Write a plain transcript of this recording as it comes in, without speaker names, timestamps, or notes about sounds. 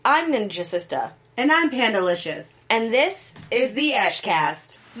I'm Ninja Sister. And I'm Pandalicious. And this is the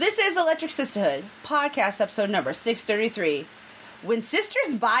Eshcast. This is Electric Sisterhood, podcast episode number 633. When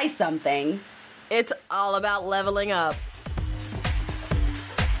sisters buy something, it's all about leveling up.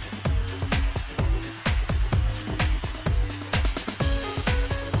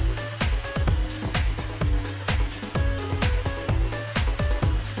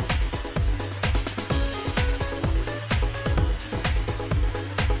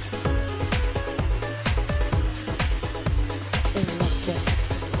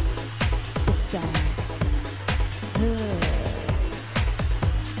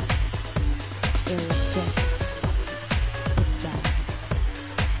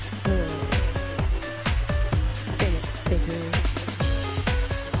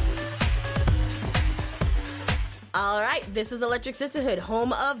 This is Electric Sisterhood,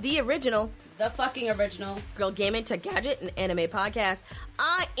 home of the original, the fucking original, Girl Gaming to Gadget and Anime Podcast.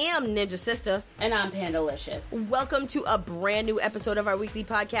 I am Ninja Sister. And I'm Pandalicious. Welcome to a brand new episode of our weekly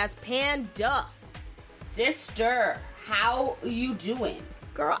podcast, Panda. Sister, how you doing?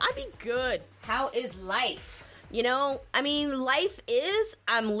 Girl, I be good. How is life? You know, life is,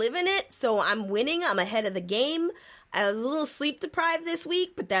 I'm living it, so I'm winning. I'm ahead of the game. I was a little sleep deprived this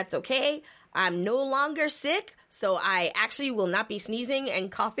week, but that's okay. I'm no longer sick. So I actually will not be sneezing and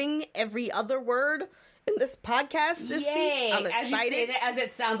coughing every other word in this podcast this week. I'm excited. As you say that, as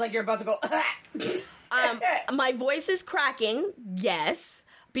it sounds like you're about to go. My voice is cracking, yes,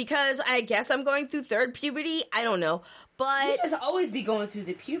 because I guess I'm going through third puberty. I don't know. But you just always be going through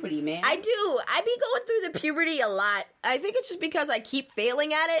the puberty, man. I do. I be going through the puberty a lot. I think it's just because I keep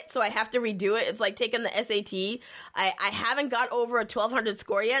failing at it, so I have to redo it. It's like taking the SAT. I haven't got over a 1200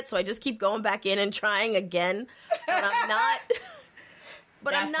 score yet, so I just keep going back in and trying again. But I'm not.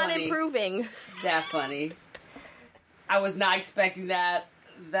 But I'm not improving. That's funny. I was not expecting that.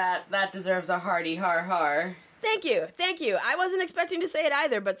 That deserves a hearty har. Thank you. I wasn't expecting to say it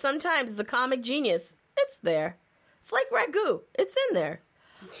either, but sometimes the comic genius, it's there. It's like ragu. It's in there.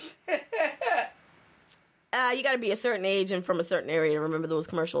 You gotta be a certain age and from a certain area to remember those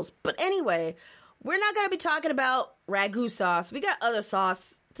commercials. But anyway, we're not gonna be talking about ragu sauce. We got other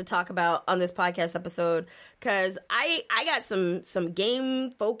sauce to talk about on this podcast episode, because I got some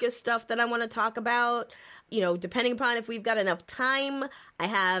game-focused stuff that I want to talk about. You know, depending upon if we've got enough time. I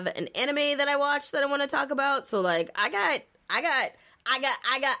have an anime that I watched that I want to talk about. So, like, I got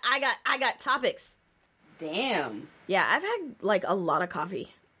topics. Damn. Yeah, I've had, like, a lot of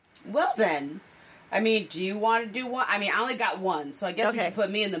coffee. Well, then. Do you want to do one? I only got one, so I guess you should put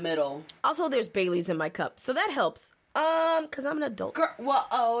me in the middle. Also, there's Bailey's in my cup, so that helps. Because I'm an adult.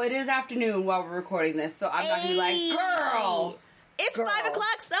 It is afternoon while we're recording this, so I'm not going to be like, girl! It's 5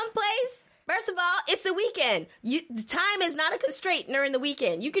 o'clock someplace. First of all, it's the weekend. The time is not a constraint during the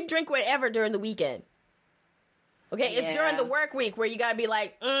weekend. You can drink whatever during the weekend. Okay, it's during the work week where you gotta be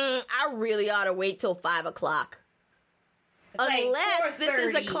like, I really ought to wait till 5 o'clock. Unless this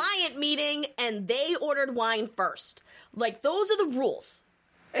is a client meeting and they ordered wine first. Like, those are the rules.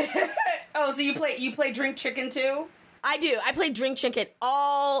 Oh, so you play drink chicken too? I do. I play drink chicken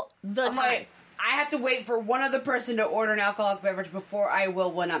all the time. Like, I have to wait for one other person to order an alcoholic beverage before I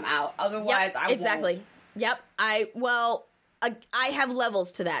will when I'm out. Otherwise, I won't. Exactly. Yep. I have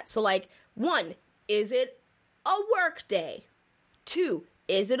levels to that. So, like, 1, is it a work day? 2,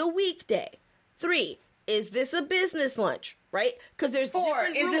 is it a weekday? 3, is this a business lunch? Right? Because there's 4,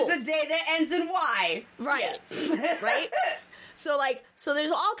 different rules. Is this a day that ends in Y? Right. Yes. Right? So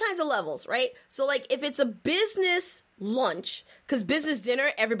there's all kinds of levels, right? So, like, if it's a business lunch, because business dinner,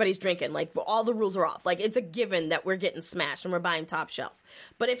 everybody's drinking. Like, all the rules are off. Like, it's a given that we're getting smashed and we're buying top shelf.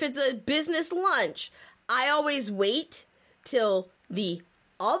 But if it's a business lunch, I always wait till the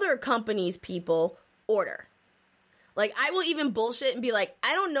other company's people order. Like, I will even bullshit and be like,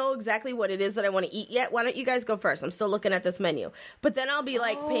 I don't know exactly what it is that I want to eat yet. Why don't you guys go first? I'm still looking at this menu. But then I'll be,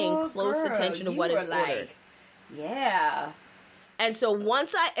 like, paying close attention to what is ordered. Yeah. And so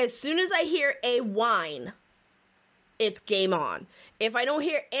as soon as I hear a wine, it's game on. If I don't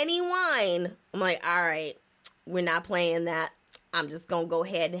hear any wine, I'm like, all right, we're not playing that. I'm just going to go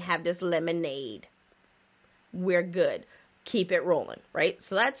ahead and have this lemonade. We're good. Keep it rolling, right?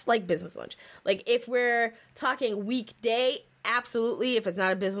 So that's like business lunch. Like, if we're talking weekday, absolutely. If it's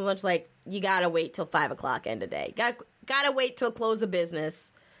not a business lunch, like, you got to wait till 5 o'clock end of day. Got to wait till close of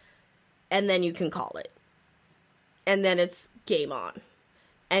business, and then you can call it. And then it's game on.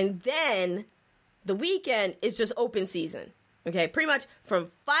 And then the weekend is just open season. Okay, pretty much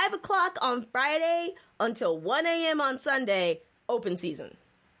from 5 o'clock on Friday until 1 a.m. on Sunday, open season.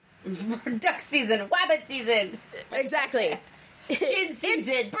 Duck season, wabbit season. Exactly. Gin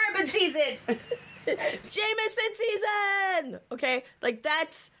season, bourbon season, Jameson season. Okay, like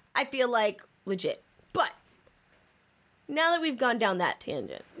that's, I feel like, legit. But now that we've gone down that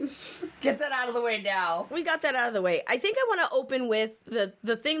tangent, get that out of the way now. we got that out of the way. I think I want to open with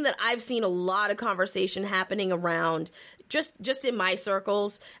the thing that I've seen a lot of conversation happening around, just in my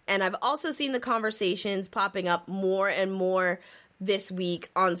circles, and I've also seen the conversations popping up more and more this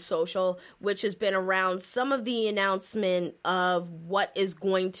week on social, which has been around some of the announcement of what is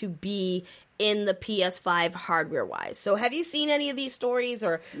going to be in the PS5 hardware-wise. So have you seen any of these stories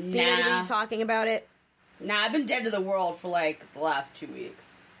or seen anybody talking about it? Nah, I've been dead to the world for like the last 2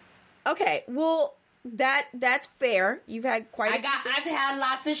 weeks. Okay, well, that's fair. You've had I've had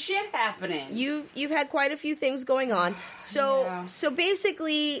lots of shit happening. You've had quite a few things going on. So so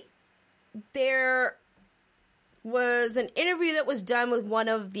basically, there was an interview that was done with one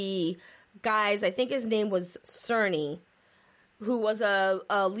of the guys. I think his name was Cerny, who was a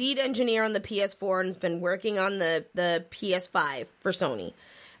lead engineer on the PS4 and has been working on the PS5 for Sony.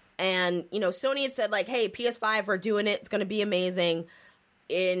 And, you know, Sony had said, like, hey, PS5, we're doing it. It's going to be amazing.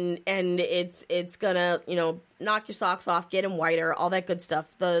 And it's going to, you know, knock your socks off, get them whiter, all that good stuff.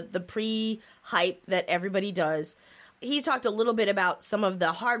 The pre-hype that everybody does. He talked a little bit about some of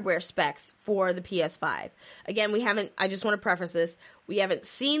the hardware specs for the PS5. Again, I just want to preface this. We haven't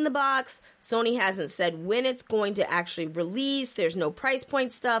seen the box. Sony hasn't said when it's going to actually release. There's no price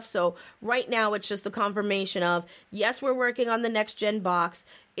point stuff. So right now it's just the confirmation of, yes, we're working on the next gen box.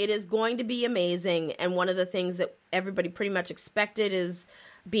 It is going to be amazing. And one of the things that everybody pretty much expected is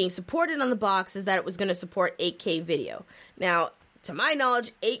being supported on the box is that it was going to support 8K video. Now, to my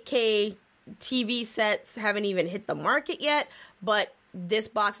knowledge, 8K TV sets haven't even hit the market yet, but this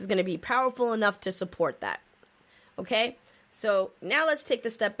box is going to be powerful enough to support that. Okay? So now let's take the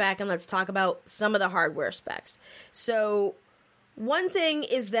step back and let's talk about some of the hardware specs. So one thing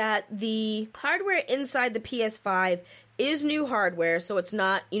is that the hardware inside the PS5 is new hardware, so it's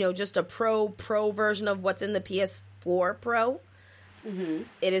not, you know, just a pro version of what's in the PS4 Pro. Mm-hmm.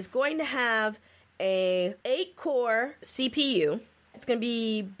 It is going to have a 8-core CPU. It's going to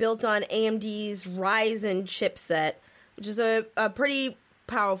be built on AMD's Ryzen chipset, which is a pretty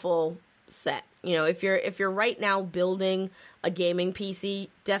powerful set. You know, if you're right now building a gaming PC,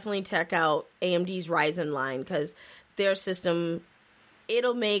 definitely check out AMD's Ryzen line, because their system,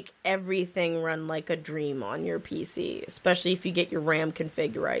 it'll make everything run like a dream on your PC, especially if you get your RAM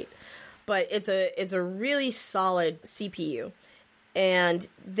config right. But it's a really solid CPU, and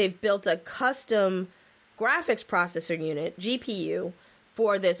they've built a custom graphics processor unit, GPU,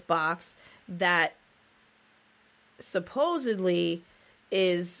 for this box that supposedly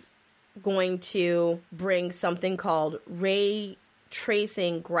is going to bring something called ray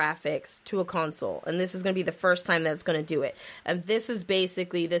tracing graphics to a console. And this is going to be the first time that it's going to do it. And this is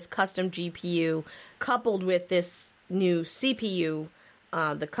basically this custom GPU coupled with this new CPU,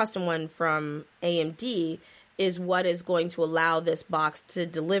 the custom one from AMD, is what is going to allow this box to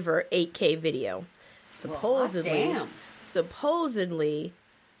deliver 8K video. Supposedly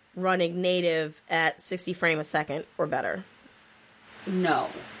running native at 60 frames a second or better. No.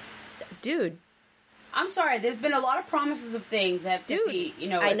 Dude. I'm sorry, there's been a lot of promises of things at 50,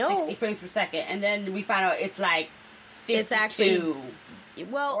 at 60 frames per second, and then we find out it's like 52. It's actually,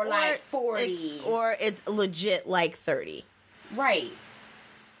 or like 40. Or it's legit like 30. Right.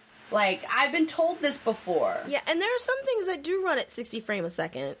 Like, I've been told this before. Yeah, and there are some things that do run at 60 frames a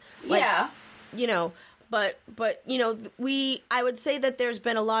second. Like, yeah. You know, but you know, I would say that there's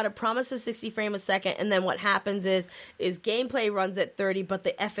been a lot of promise of 60 frames a second, and then what happens is gameplay runs at 30, but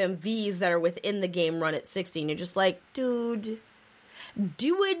the FMVs that are within the game run at 60, and you're just like, dude.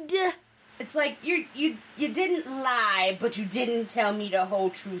 It's like, you didn't lie, but you didn't tell me the whole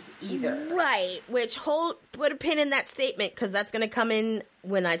truth either. Right, put a pin in that statement, because that's going to come in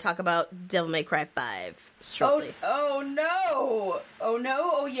when I talk about Devil May Cry 5 shortly. Oh no! Oh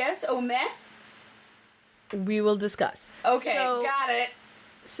no, oh yes, oh meh? We will discuss. Okay, got it.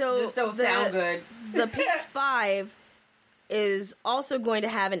 So this don't sound good. The PS5 is also going to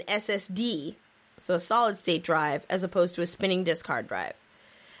have an SSD, so a solid state drive, as opposed to a spinning disk hard drive.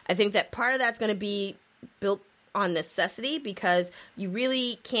 I think that part of that's going to be built on necessity, because you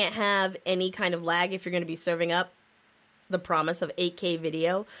really can't have any kind of lag if you're going to be serving up the promise of 8K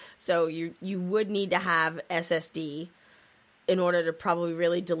video. So you would need to have SSD in order to probably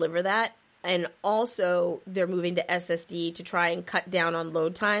really deliver that. And also, they're moving to SSD to try and cut down on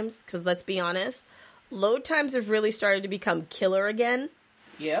load times, because let's be honest, load times have really started to become killer again.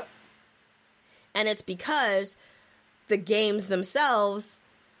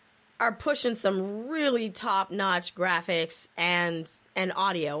 are pushing some really top-notch graphics and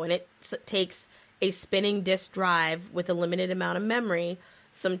audio, and it takes a spinning disk drive with a limited amount of memory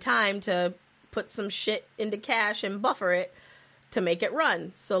some time to put some shit into cache and buffer it to make it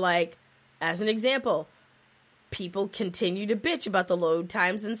run. So, like, as an example, people continue to bitch about the load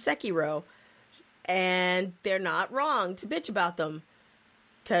times in Sekiro, and they're not wrong to bitch about them,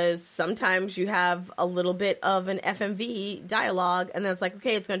 because sometimes you have a little bit of an FMV dialogue, and then it's like,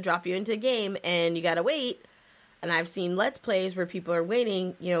 okay, it's going to drop you into a game, and you got to wait. And I've seen Let's Plays where people are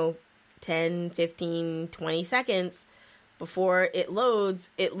waiting, 10, 15, 20 seconds before it loads.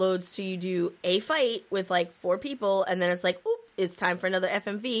 It loads to you do a fight with, like, 4 people, and then it's like, oop, it's time for another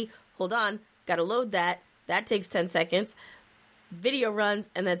FMV. Hold on, got to load that. That takes 10 seconds. Video runs,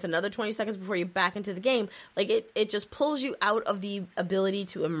 and then it's another 20 seconds before you're back into the game. Like, it just pulls you out of the ability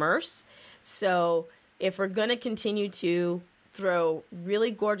to immerse. So if we're going to continue to throw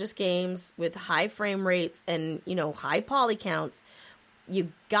really gorgeous games with high frame rates and, high poly counts,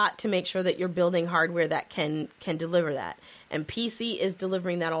 you got to make sure that you're building hardware that can deliver that. And PC is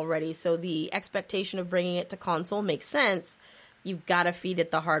delivering that already. So the expectation of bringing it to console makes sense. You've got to feed it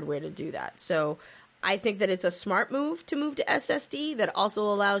the hardware to do that. So I think that it's a smart move to SSD that also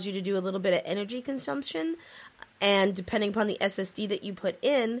allows you to do a little bit of energy consumption. And depending upon the SSD that you put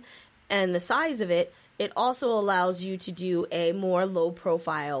in and the size of it, it also allows you to do a more low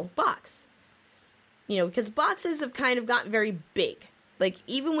profile box. Because boxes have kind of gotten very big. Like,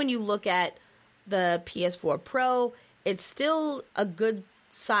 even when you look at the PS4 Pro, it's still a good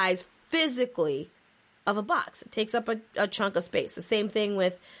size physically of a box. It takes up a chunk of space. The same thing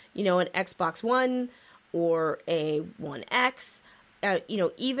with, an Xbox One or a One X.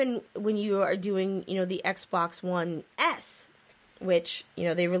 Even when you are doing, the Xbox One S, which,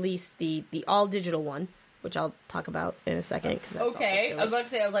 they released the all-digital one, which I'll talk about in a second. Okay, I was about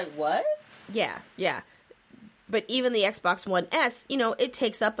to say, I was like, what? Yeah. But even the Xbox One S, it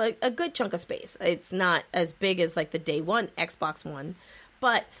takes up a good chunk of space. It's not as big as, like, the day one Xbox One.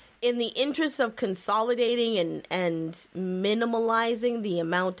 But in the interest of consolidating and minimalizing the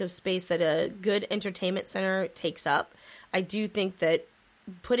amount of space that a good entertainment center takes up, I do think that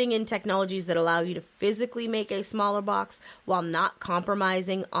putting in technologies that allow you to physically make a smaller box while not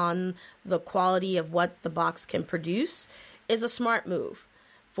compromising on the quality of what the box can produce is a smart move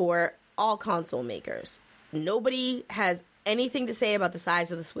for all console makers. Nobody has anything to say about the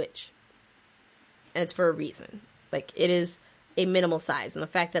size of the Switch. And it's for a reason. Like, it is a minimal size, and the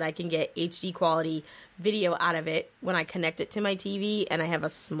fact that I can get HD quality video out of it when I connect it to my TV, and I have a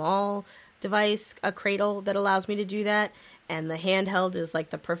small device, a cradle that allows me to do that, and the handheld is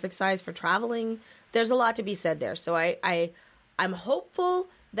like the perfect size for traveling. There's a lot to be said there. So I'm hopeful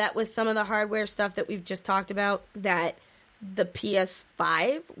that with some of the hardware stuff that we've just talked about, that the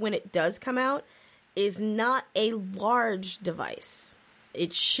PS5, when it does come out, is not a large device.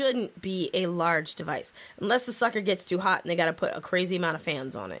 It shouldn't be a large device. Unless the sucker gets too hot and they got to put a crazy amount of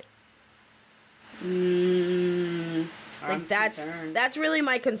fans on it. Like, that's really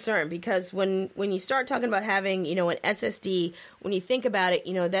my concern, because when you start talking about having, an SSD, when you think about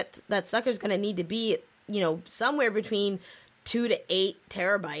it, that sucker's going to need to be, somewhere between 2 to 8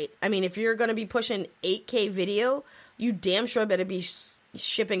 terabyte. I mean, if you're going to be pushing 8K video, you damn sure better be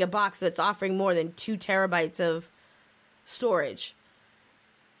shipping a box that's offering more than 2 terabytes of storage.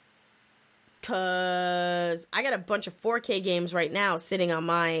 Because I got a bunch of 4K games right now sitting on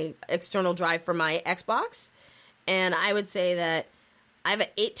my external drive for my Xbox. And I would say that I have an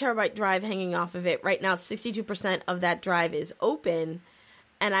 8 terabyte drive hanging off of it. Right now, 62% of that drive is open.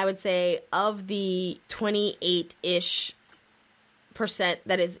 And I would say of the 28-ish %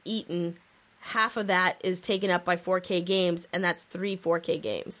 that is eaten, half of that is taken up by 4K games. And that's 3 4K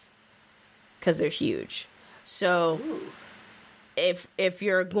games. Because they're huge. So Ooh. If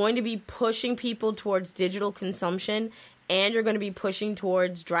you're going to be pushing people towards digital consumption and you're going to be pushing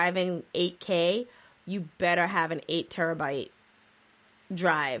towards driving 8K, you better have an 8 terabyte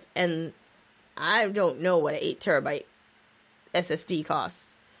drive. And I don't know what an 8 terabyte SSD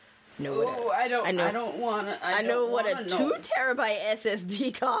costs. I know what a 2 terabyte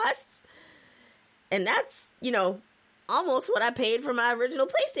SSD costs. And that's, almost what I paid for my original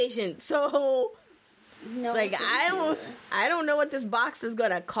PlayStation. So no, like, I don't know what this box is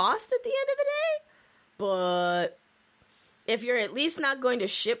gonna cost at the end of the day, but if you're at least not going to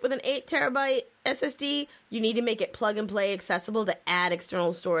ship with an 8 terabyte SSD, you need to make it plug and play accessible to add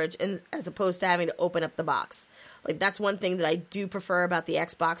external storage, and as opposed to having to open up the box. Like, that's one thing that I do prefer about the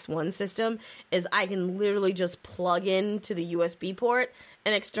Xbox One system, is I can literally just plug in to the USB port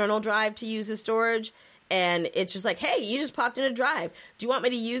an external drive to use as storage, and it's just like, hey, you just popped in a drive. Do you want me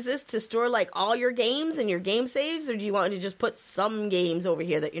to use this to store like all your games and your game saves, or do you want me to just put some games over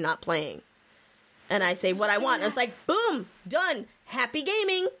here that you're not playing? And I say what I want. And it's like, boom, done. Happy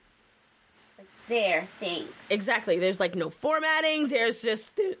gaming. There, thanks. Exactly. There's like no formatting. There's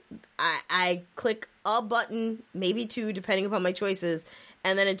just, I click a button, maybe two, depending upon my choices.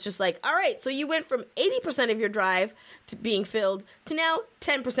 And then it's just like, all right, so you went from 80% of your drive to being filled to now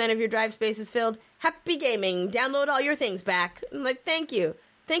 10% of your drive space is filled. Happy gaming. Download all your things back. I'm like, thank you.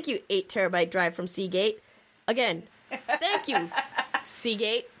 Thank you, 8 terabyte drive from Seagate. Again, thank you,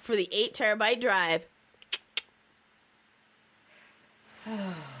 Seagate, for the 8 terabyte drive.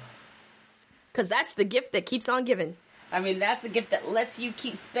 Because that's the gift that keeps on giving. I mean, that's the gift that lets you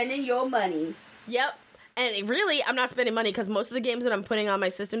keep spending your money. Yep. And really, I'm not spending money because most of the games that I'm putting on my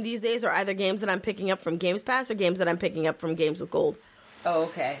system these days are either games that I'm picking up from Games Pass or games that I'm picking up from Games with Gold. Oh,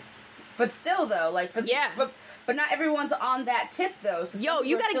 okay. But still, though, like, but not everyone's on that tip, though. So yo,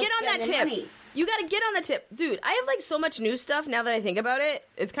 you gotta get on that tip. Money. You gotta get on the tip. Dude, I have, like, so much new stuff now that I think about it.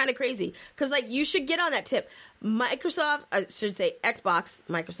 It's kind of crazy. Because, like, you should get on that tip. Microsoft, I should say Xbox,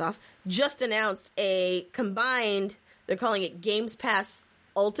 Microsoft, just announced a combined, they're calling it Games Pass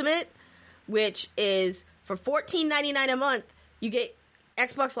Ultimate, which is for $14.99 a month, you get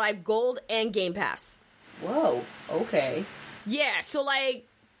Xbox Live Gold and Game Pass. Whoa, okay. Yeah, so, like,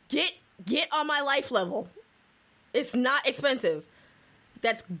 get on my life level. It's not expensive.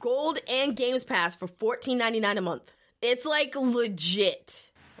 That's Gold and Games Pass for $14.99 a month. It's like legit.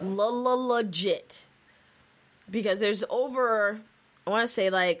 Legit. Because there's over, I want to say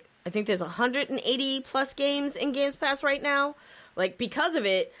like, I think there's 180 plus games in Games Pass right now. Like, because of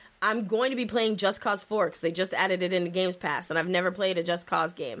it, I'm going to be playing Just Cause 4 because they just added it into Games Pass, and I've never played a Just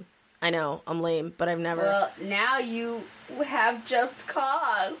Cause game. I know, I'm lame, but I've never. Well, now you have Just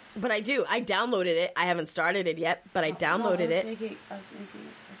Cause. But I do. I downloaded it. I haven't started it yet, but I downloaded it. I was making a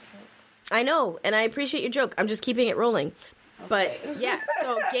joke. I know, and I appreciate your joke. I'm just keeping it rolling. Okay. But yeah,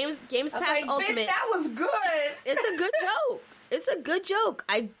 so Games Pass like, Ultimate. Bitch, that was good. It's a good joke. It's a good joke.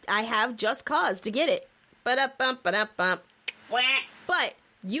 I have Just Cause to get it. Ba-da-bump. But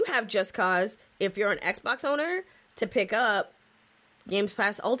you have Just Cause if you're an Xbox owner to pick up Games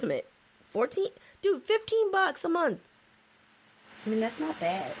Pass Ultimate. $15 a month. I mean, that's not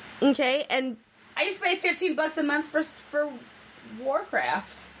bad. Okay, and I used to pay $15 a month for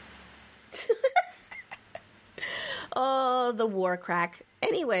Warcraft. Oh, the Warcrack.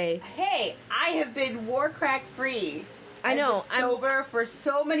 Anyway. Hey, I have been Warcrack free. I know. I'm sober for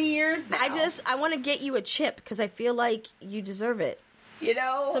so many years now. I want to get you a chip because I feel like you deserve it. You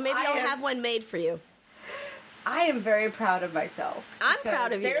know? So maybe I'll have one made for you. I am very proud of myself. I'm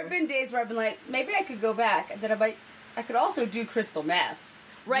proud of you. There have been days where I've been like, maybe I could go back. And then I'm like, I could also do crystal meth.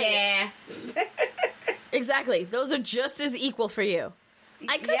 Right. Yeah. Exactly. Those are just as equal for you.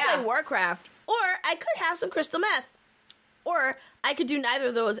 I could play Warcraft, or I could have some crystal meth. Or I could do neither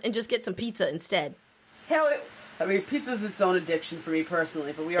of those and just get some pizza instead. Hell, I mean, pizza's its own addiction for me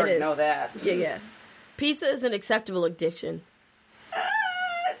personally, but we already know that. Yeah. Pizza is an acceptable addiction.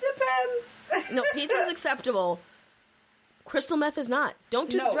 It depends. No, pizza is acceptable. Crystal meth is not. Don't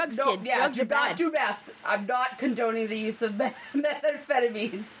do the drugs, kid. Yeah, drugs are bad. Do not do meth. I'm not condoning the use of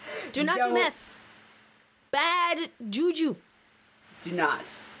methamphetamines. Do not do meth. Bad juju. Do not.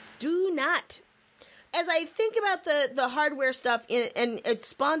 Do not. As I think about the hardware stuff, and it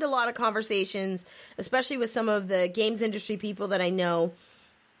spawned a lot of conversations, especially with some of the games industry people that I know,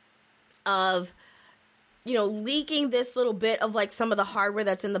 of, you know, leaking this little bit of, like, some of the hardware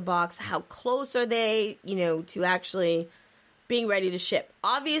that's in the box. How close are they, you know, to actually being ready to ship?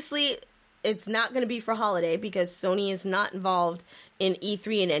 Obviously, it's not going to be for holiday because Sony is not involved in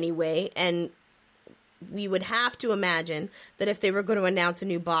E3 in any way, and we would have to imagine that if they were going to announce a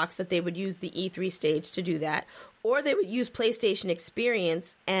new box that they would use the E3 stage to do that, or they would use PlayStation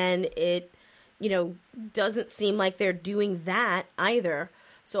Experience, and it, you know, doesn't seem like they're doing that either.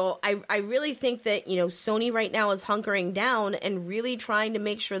 So I really think that, you know, Sony right now is hunkering down and really trying to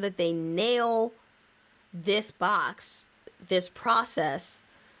make sure that they nail this box, this process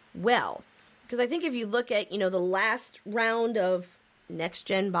well. Because I think if you look at, you know, the last round of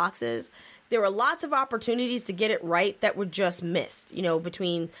next-gen boxes, there were lots of opportunities to get it right that were just missed, you know,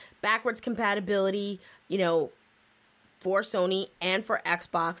 between backwards compatibility, you know, for Sony and for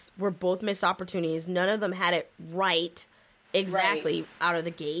Xbox were both missed opportunities. None of them had it right exactly out of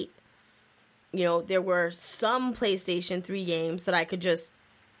the gate. You know, there were some PlayStation 3 games that I could just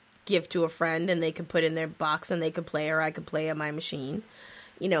give to a friend and they could put in their box and they could play, or I could play on my machine,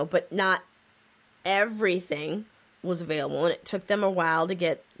 you know, but not everything was available, and it took them a while to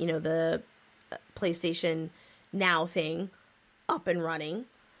get, you know, the PlayStation Now thing up and running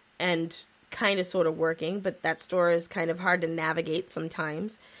and kind of sort of working, but that store is kind of hard to navigate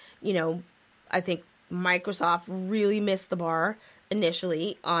sometimes. You know, I think Microsoft really missed the bar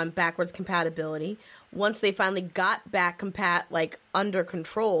initially on backwards compatibility. Once they finally got back under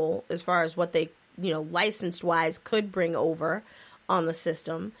control as far as what they, you know, licensed wise could bring over on the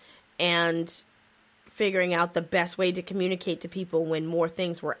system, and figuring out the best way to communicate to people when more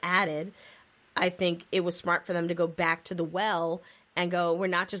things were added, I think it was smart for them to go back to the well and go, we're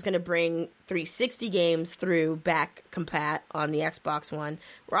not just going to bring 360 games through back compat on the Xbox One.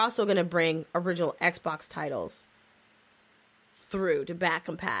 We're also going to bring original Xbox titles through to back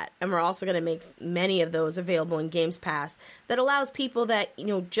compat. And we're also going to make many of those available in Games Pass that allows people that, you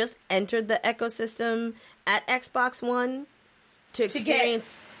know, just entered the ecosystem at Xbox One to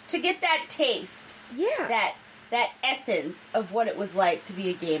experience... To get that taste. Yeah. That essence of what it was like to be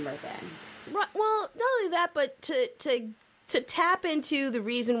a gamer then. Right, well, not only that, but to tap into the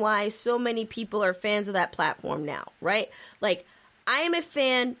reason why so many people are fans of that platform now, right? Like, I am a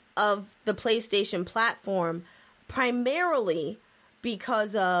fan of the PlayStation platform primarily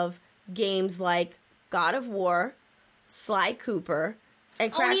because of games like God of War, Sly Cooper,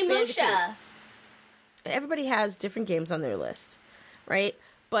 and Crash Bandicoot. Everybody has different games on their list, right?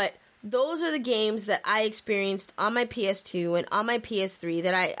 But those are the games that I experienced on my PS2 and on my PS3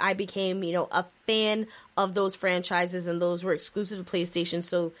 that I became, you know, a fan of those franchises, and those were exclusive to PlayStation,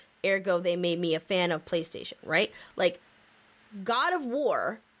 so ergo they made me a fan of PlayStation, right? Like, God of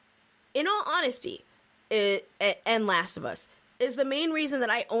War, in all honesty, and Last of Us, is the main reason that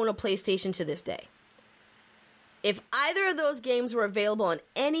I own a PlayStation to this day. If either of those games were available on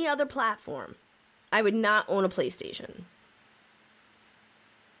any other platform, I would not own a PlayStation.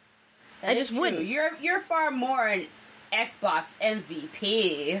 I just wouldn't. You're far more an Xbox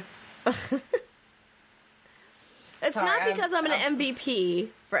MVP. It's not because I'm an MVP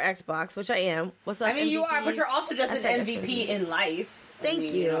for Xbox, which I am. What's up? I mean, MVPs? You are, but you're also just an MVP in life.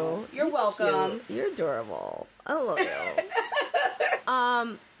 Thank you. You know, you're welcome. So you're adorable. I love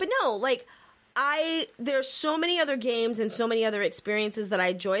you. But no, like, there's so many other games and so many other experiences that I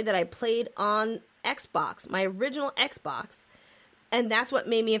enjoyed that I played on Xbox, my original Xbox. And that's what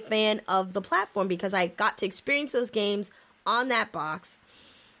made me a fan of the platform, because I got to experience those games on that box.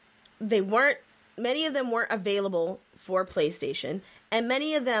 Many of them weren't available for PlayStation, and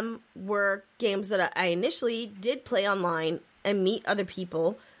many of them were games that I initially did play online and meet other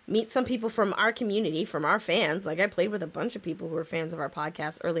people, meet some people from our community, from our fans. Like, I played with a bunch of people who were fans of our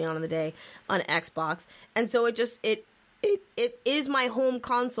podcast early on in the day on Xbox. And so it is my home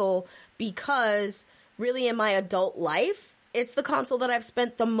console, because really in my adult life, it's the console that I've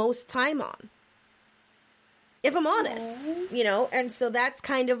spent the most time on, if I'm honest, you know, and so that's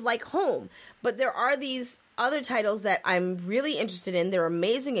kind of like home. But there are these other titles that I'm really interested in. They're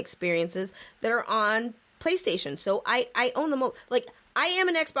amazing experiences that are on PlayStation. So I own them all. Like, I am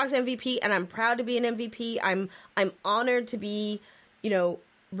an Xbox MVP, and I'm proud to be an MVP. I'm honored to be, you know,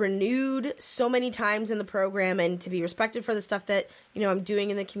 renewed so many times in the program, and to be respected for the stuff that, you know, I'm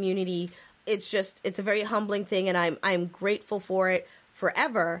doing in the community. It's a very humbling thing, and I'm grateful for it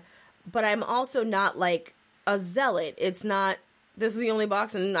forever. But I'm also not like a zealot. It's not, this is the only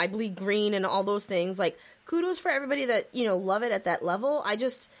box and I bleed green and all those things. Like, kudos for everybody that, you know, love it at that level.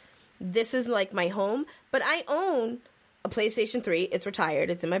 This is like my home. But I own a PlayStation 3. It's retired.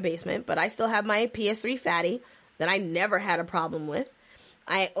 It's in my basement. But I still have my PS3 fatty that I never had a problem with.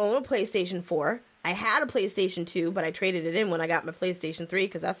 I own a PlayStation 4. I had a PlayStation 2, but I traded it in when I got my PlayStation 3,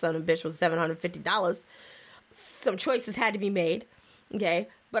 because that son of a bitch was $750. Some choices had to be made, okay?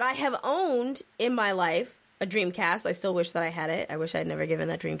 But I have owned, in my life, a Dreamcast. I still wish that I had it. I wish I had never given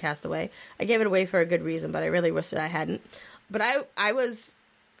that Dreamcast away. I gave it away for a good reason, but I really wish that I hadn't. But I was,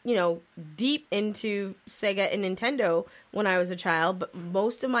 you know, deep into Sega and Nintendo when I was a child, but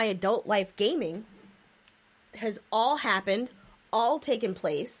most of my adult life gaming has all taken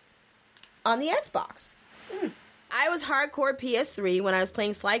place on the Xbox. I was hardcore PS3 when I was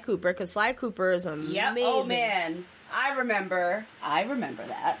playing Sly Cooper, because Sly Cooper is amazing. Yep. Oh man, I remember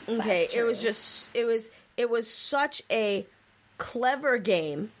that. Okay, it was such a clever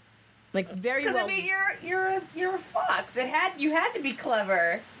game, like very well. Because I mean, you're a fox. You had to be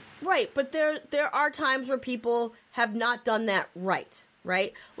clever, right? But there are times where people have not done that right.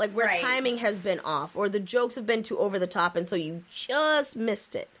 Like where timing has been off, or the jokes have been too over the top, and so you just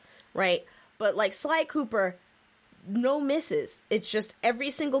missed it. Right? But like Sly Cooper, no misses. It's just every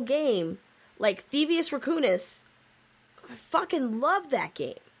single game. Like Thievius Raccoonus, I fucking love that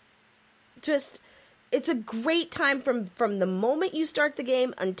game. Just it's a great time from the moment you start the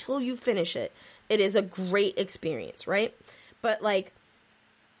game until you finish it. It is a great experience, right? But, like,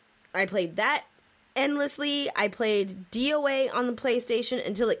 I played that endlessly. I played DOA on the PlayStation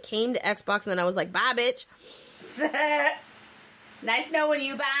until it came to Xbox, and then I was like, bye, bitch. Nice knowing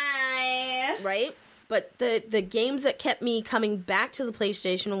you, bye. Right? But the games that kept me coming back to the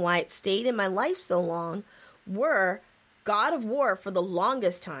PlayStation and why it stayed in my life so long were God of War for the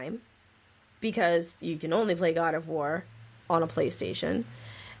longest time, because you can only play God of War on a PlayStation.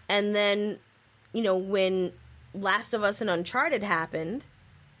 And then, you know, when Last of Us and Uncharted happened,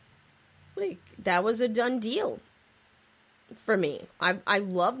 like, that was a done deal for me. I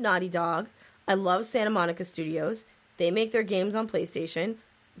love Naughty Dog. I love Santa Monica Studios. They make their games on PlayStation.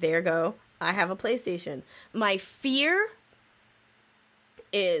 There you go. I have a PlayStation. My fear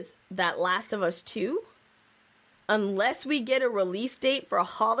is that Last of Us 2, unless we get a release date for a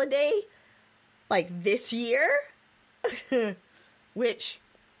holiday, like this year, which,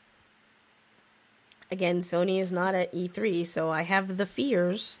 again, Sony is not at E3, so I have the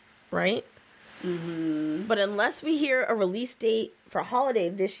fears, right? Mm-hmm. But unless we hear a release date for a holiday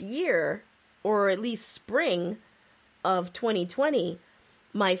this year, or at least spring of 2020,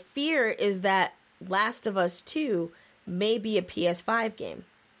 my fear is that Last of Us 2 may be a PS5 game.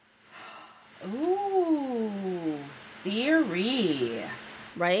 Ooh, theory.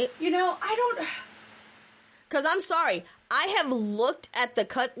 Right? You know, I don't... Because I'm sorry, I have looked at the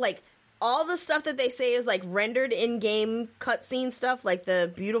cut, like, all the stuff that they say is, like, rendered in-game cutscene stuff, like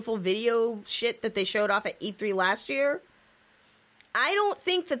the beautiful video shit that they showed off at E3 last year. I don't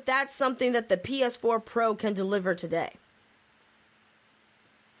think that that's something that the PS4 Pro can deliver today.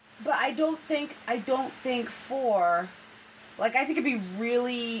 But I don't think for... Like, I think it'd be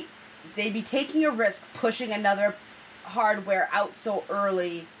really... They'd be taking a risk pushing another hardware out so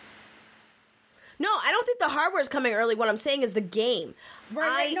early. No, I don't think the hardware is coming early. What I'm saying is the game.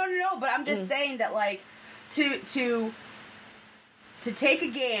 Right. No. But I'm just saying that, like, to take a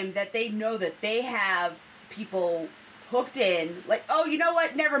game that they know that they have people hooked in, like, oh, you know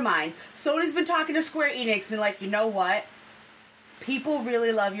what? Never mind. Sony's been talking to Square Enix and, like, you know what? People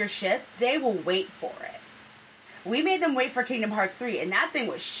really love your shit. They will wait for it. We made them wait for Kingdom Hearts 3, and that thing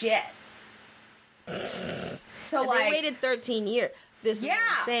was shit. So, like, they waited 13 years. This is what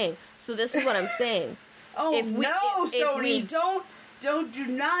I'm saying. So this is what I'm saying. Oh, Sony, do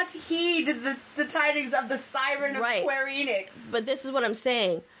not heed the tidings of the siren of Square Enix. But this is what I'm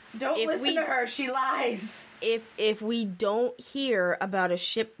saying. Don't listen to her. She lies. If we don't hear about a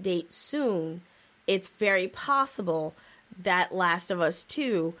ship date soon, it's very possible that Last of Us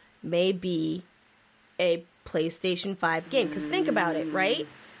 2 may be a PlayStation 5 game. Because think about it, right?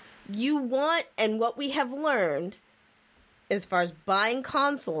 You want, and what we have learned as far as buying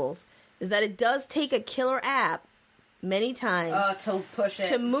consoles is that it does take a killer app many times to push it,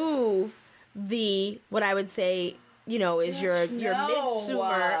 to move the, what I would say, you know, is your mid-consumer,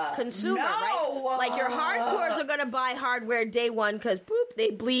 right? Like, your hardcores are going to buy hardware day one because, boop, they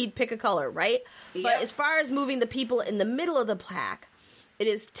bleed, pick a color, right? Yep. But as far as moving the people in the middle of the pack, it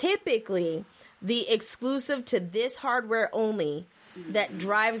is typically the exclusive to this hardware only that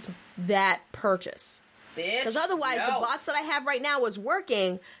drives that purchase. Because otherwise, the bots that I have right now is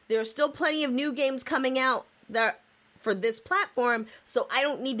working. There's still plenty of new games coming out that for this platform, so I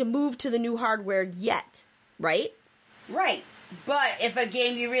don't need to move to the new hardware yet, right? Right. But if a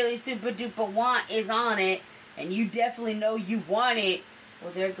game you really super duper want is on it, and you definitely know you want it,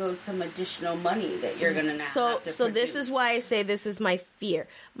 well, there goes some additional money that you're going to have to produce. So this is why I say this is my fear.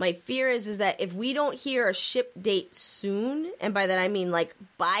 My fear is that if we don't hear a ship date soon, and by that I mean, like,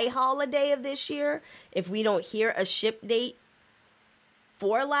 by holiday of this year, if we don't hear a ship date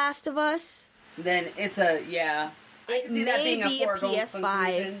for Last of Us, then it's it may be a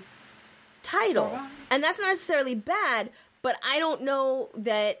PS5 title. And that's not necessarily bad, but I don't know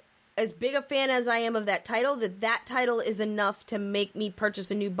that, as big a fan as I am of that title, that title is enough to make me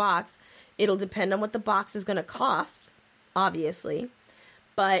purchase a new box. It'll depend on what the box is going to cost, obviously.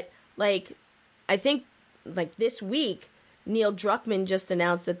 But, like, I think, like, this week, Neil Druckmann just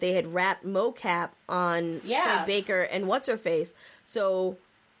announced that they had wrapped mocap on Troy Baker and What's-Her-Face. So,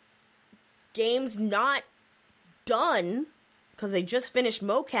 games not done, because they just finished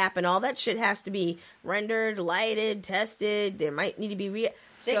mocap, and all that shit has to be rendered, lighted, tested. There might need to be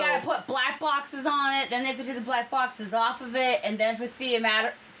They gotta put black boxes on it, then they have to take the black boxes off of it, and then for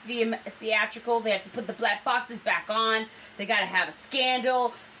theatrical, they have to put the black boxes back on. They gotta have a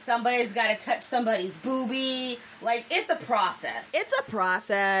scandal. Somebody's gotta touch somebody's boobie. Like, it's a process. It's a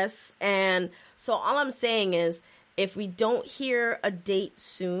process, and so all I'm saying is, if we don't hear a date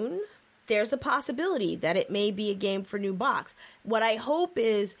soon, there's a possibility that it may be a game for new box. What I hope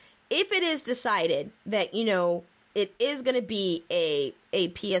is, if it is decided that, you know, it is going to be a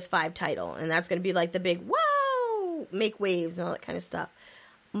PS5 title, and that's going to be like the big, wow, make waves and all that kind of stuff.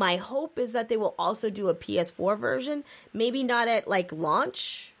 My hope is that they will also do a PS4 version, maybe not at like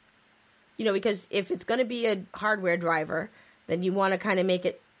launch, you know, because if it's going to be a hardware driver, then you want to kind of make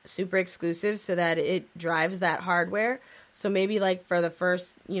it super exclusive so that it drives that hardware. So maybe like for the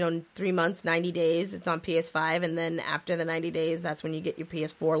first, you know, 3 months, 90 days, it's on PS5. And then after the 90 days, that's when you get your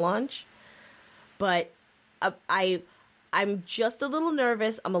PS4 launch. But I'm just a little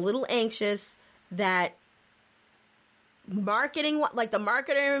nervous. I'm a little anxious that marketing, like the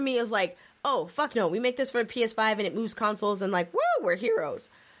marketer in me is like, oh, fuck no, we make this for a PS5 and it moves consoles and like, woo, we're heroes.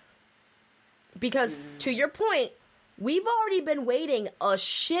 Because to your point, we've already been waiting a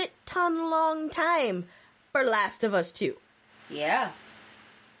shit ton long time for Last of Us 2. Yeah.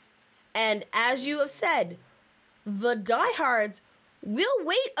 And as you have said, the diehards will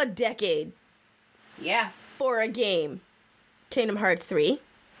wait a decade. Yeah. For a game. Kingdom Hearts 3.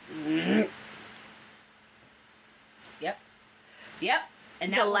 Yep.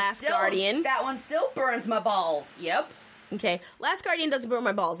 And The Last Guardian. That one still burns my balls. Yep. Okay. Last Guardian doesn't burn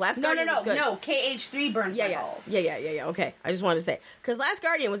my balls. Last Guardian was good. No. KH3 burns my balls. Yeah. Okay. I just wanted to say. Because Last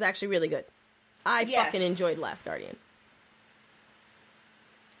Guardian was actually really good. I fucking enjoyed Last Guardian.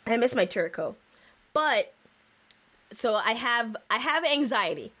 I miss my Turco. But, so I have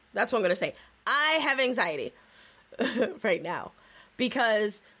anxiety. That's what I'm going to say. I have anxiety right now.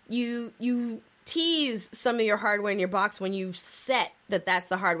 Because you tease some of your hardware in your box when you've set that that's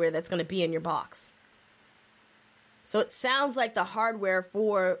the hardware that's going to be in your box. So it sounds like the hardware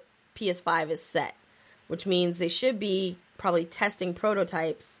for PS5 is set, which means they should be probably testing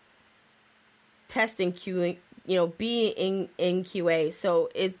prototypes, testing QA, you know, being in QA. So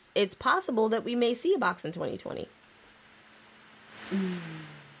it's possible that we may see a box in 2020.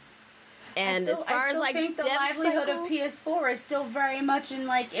 And as far as like think the livelihood of PS4 is still very much in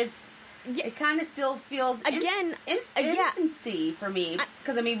like it kind of still feels infancy for me,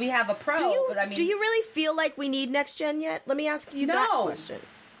 because I mean we have a Pro, but I mean, do you really feel like we need next gen yet? Let me ask you that question.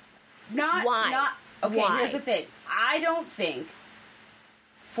 Why? Here's the thing. I don't think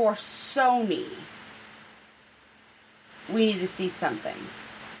for Sony we need to see something.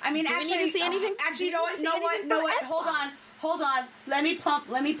 I mean, actually, we need to see anything? Actually, you know what? Hold on. Let me pump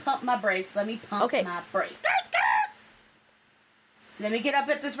my brakes. Let me pump my brakes. Skirt. Let me get up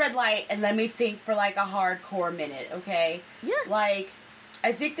at this red light and let me think for like a hardcore minute, okay? Yeah. Like,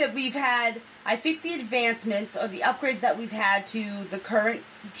 I think that I think the advancements or the upgrades that we've had to the current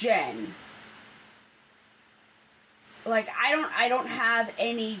gen, like, I don't have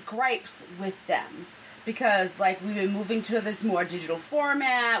any gripes with them. Because, like, we've been moving to this more digital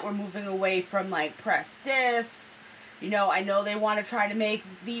format. We're moving away from, like, press discs. You know, I know they want to try to make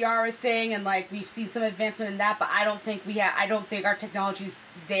VR a thing, and, like, we've seen some advancement in that, but I don't think I don't think our technology's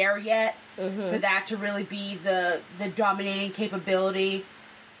there yet for that to really be the dominating capability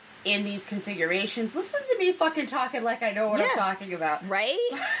in these configurations. Listen to me fucking talking like I know what I'm talking about. Right?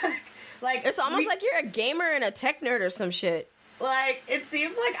 Like, it's almost like you're a gamer and a tech nerd or some shit. Like, it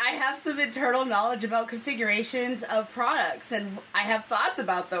seems like I have some internal knowledge about configurations of products, and I have thoughts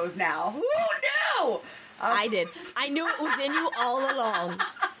about those now. Who knew? I did. I knew it was in you all along.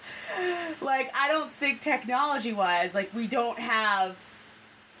 Like, I don't think technology-wise, like, we do not have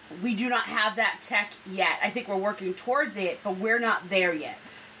that tech yet. I think we're working towards it, but we're not there yet.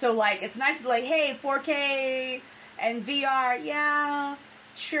 So, like, it's nice to be like, hey, 4K and VR, yeah,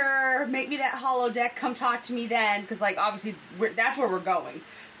 sure, make me that holodeck, come talk to me then, because, like, obviously, that's where we're going.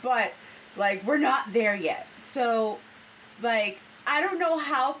 But, like, we're not there yet. So, like, I don't know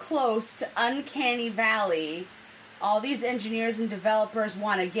how close to Uncanny Valley all these engineers and developers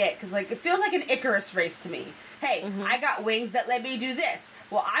want to get, because, like, it feels like an Icarus race to me. Hey, I got wings that let me do this.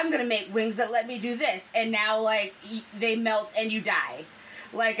 Well, I'm going to make wings that let me do this. And now, like, they melt and you die.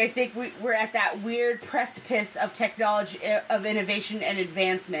 Like, I think we're at that weird precipice of technology, of innovation and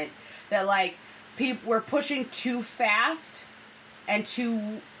advancement that, like, we're pushing too fast and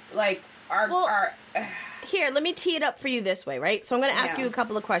too, like, Here, let me tee it up for you this way, right? So I'm going to ask you a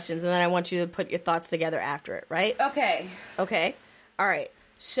couple of questions, and then I want you to put your thoughts together after it, right? Okay. All right.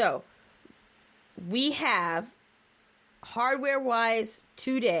 So, we have, hardware-wise,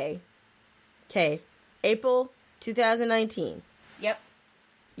 today, April 2019. Yep.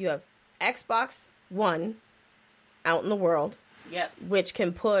 You have Xbox One out in the world. Yep. Which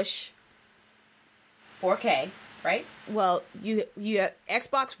can push 4K, right? Well, you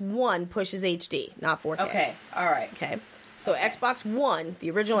Xbox One pushes HD, not 4K. Okay. All right. Okay. So Okay. Xbox One, the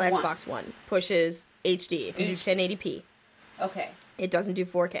original One. Xbox One, pushes HD. It can do 1080p. Okay. It doesn't do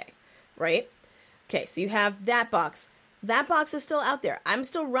 4K, right? Okay, so you have that box. That box is still out there. I'm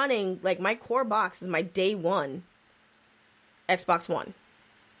still running, like, my core box is my day one Xbox One.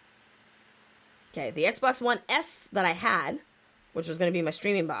 Okay, the Xbox One S that I had, which was going to be my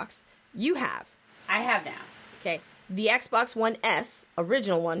streaming box, you have. I have now. Okay, the Xbox One S,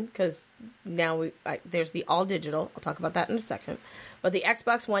 original one, because now there's the all digital. I'll talk about that in a second. But the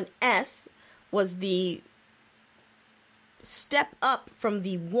Xbox One S was the step up from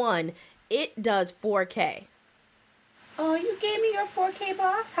the one. It does 4K. Oh, you gave me your 4K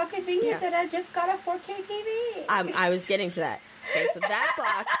box? How convenient Yeah. that I just got a 4K TV. I was getting to that. Okay, so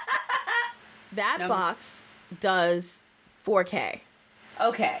that box does 4K.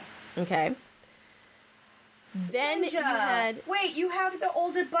 Okay. Okay. Then Ninja. you had Wait, you have the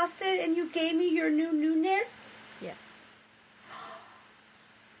old and busted and you gave me your newness? yes.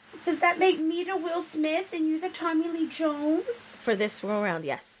 Does that make me the Will Smith and you the Tommy Lee Jones? For this go around,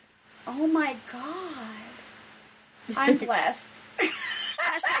 yes. Oh my god. I'm blessed.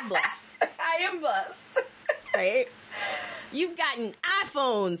 Hashtag blessed. I am blessed. Right? You've gotten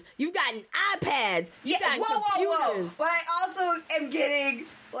iPhones. You've gotten iPads. You've gotten computers. But I also am getting,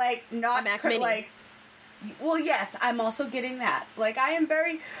 like, not... A Mac Mini. Like, well, yes, I'm also getting that. Like, I am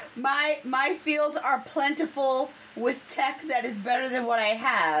very... My fields are plentiful with tech that is better than what I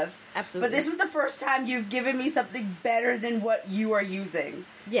have. Absolutely. But this is the first time you've given me something better than what you are using.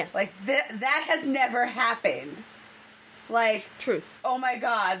 Yes. Like, that has never happened. Like, truth. oh my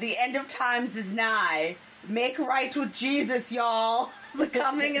god, the end of times is nigh. Make right with Jesus, y'all. The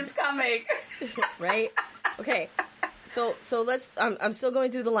coming is coming. Right? Okay. So let's I'm still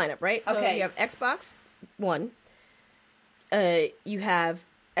going through the lineup, right? So Okay. you have Xbox One. You have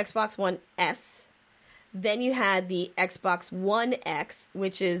Xbox One S. Then you had the Xbox One X,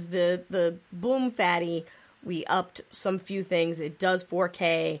 which is the boom fatty. We upped some few things. It does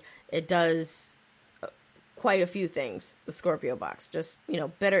 4K. It does quite a few things. The Scorpio box, just,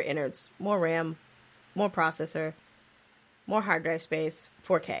 better innards, more RAM, more processor, more hard drive space,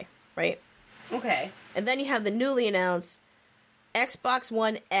 4K, right? Okay. And then you have the newly announced Xbox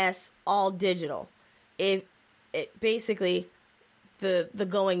One S all digital. It basically the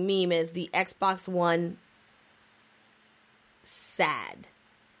going meme is the Xbox One SAD,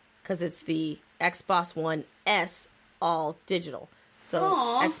 because it's the Xbox One S all digital. So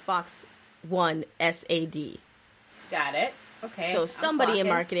Aw. Xbox One SAD. Got it. Okay. So I'm somebody in clocking.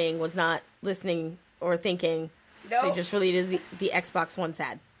 marketing was not listening or thinking. Nope. They just released the Xbox One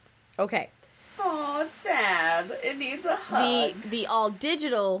SAD. Okay. Oh, it's sad. It needs a hug. The all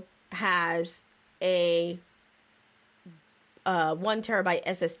digital has a 1 terabyte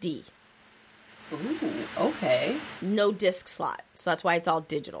SSD, Ooh, okay. no disk slot, so that's why it's all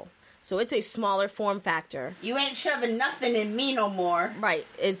digital. So it's a smaller form factor. You ain't shoving nothing in me no more. Right.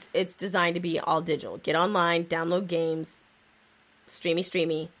 It's designed to be all digital. Get online, download games,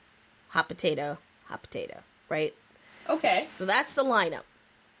 streamy, hot potato, right? Okay. So that's the lineup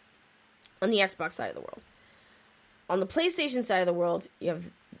on the Xbox side of the world. On the PlayStation side of the world, you have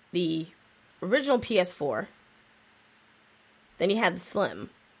the original PS4. Then you had the Slim.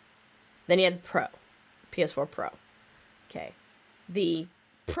 Then you had the Pro. PS4 Pro. Okay. The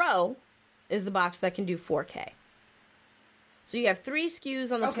Pro is the box that can do 4K. So you have 3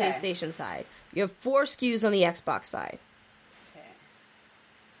 SKUs on the Okay. PlayStation side. You have 4 SKUs on the Xbox side. Okay.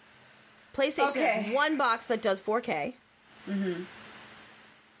 PlayStation Okay. has 1 box that does 4K. Mm-hmm.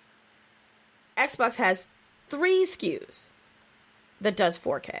 Xbox has 3 SKUs that does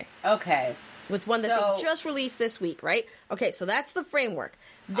 4K. Okay. With one that So- they just released this week, right? Okay, so that's the framework.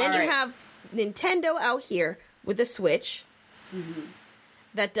 Then All you right. have Nintendo out here with a Switch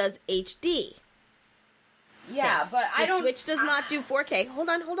that does HD. Yeah, Yes. but I The don't. Switch does not do 4K. Hold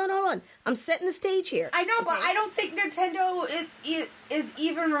on. I'm setting the stage here. I know, but Okay? I don't think Nintendo is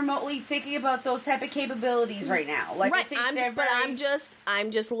even remotely thinking about those type of capabilities right now. Like, I Right, think they're very...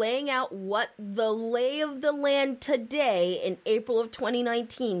 I'm just laying out what the lay of the land today in April of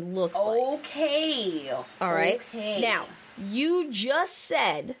 2019 looks like. Okay. All right. Okay. Now, you just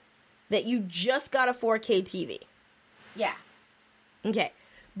said that you just got a 4K TV. Yeah. Okay.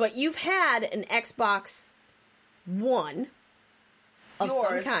 But you've had an Xbox One of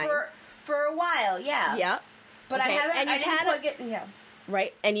Yours some kind. for a while, yeah. Yeah. But Okay, I haven't. and I you've didn't had plug it. Yeah.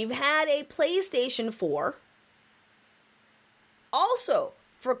 right? And you've had a PlayStation 4 also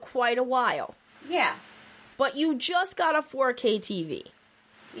for quite a while. Yeah. But you just got a 4K TV.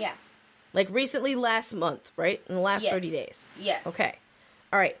 Yeah. Like recently last month, right? In the last Yes. 30 days. Yes. Okay.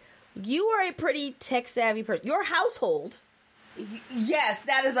 All right. You are a pretty tech savvy person. Your household Yes,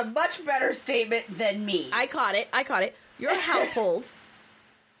 that is a much better statement than me. I caught it. Your household,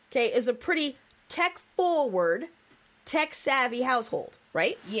 okay, is a pretty tech-forward, tech-savvy household,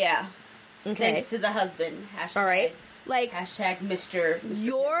 right? Yeah. Okay. Thanks to the husband. Hashtag, all right. Like, hashtag Mr.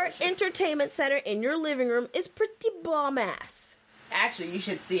 Your Delicious. entertainment center in your living room is pretty bomb-ass. Actually, you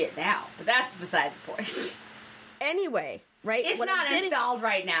should see it now, but that's beside the point. Anyway, right? It's not installed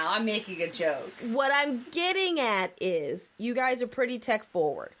right now. I'm making a joke. What I'm getting at is you guys are pretty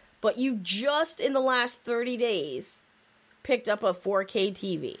tech-forward, but you just in the last 30 days picked up a 4K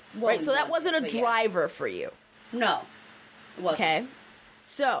TV, Well, right? So that wasn't a driver for you. No. It wasn't. Okay?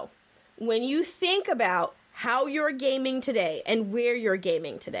 So, when you think about how you're gaming today and where you're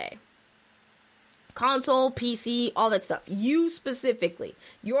gaming today, console, PC, all that stuff, you specifically,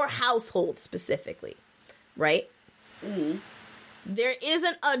 your household specifically, right? Mm-hmm. There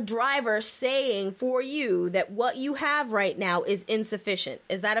isn't a driver saying for you that what you have right now is insufficient.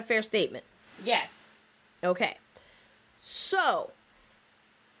 Is that a fair statement? Yes. Okay. So,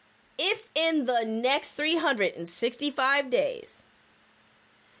 if in the next 365 days,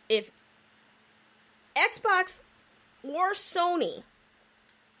 if Xbox or Sony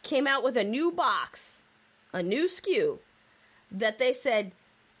came out with a new box, a new SKU, that they said,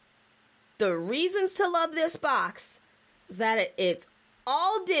 the reasons to love this box is that it's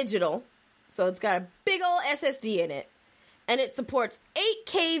all digital, so it's got a big old SSD in it, and it supports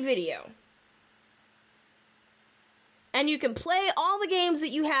 8K video. And you can play all the games that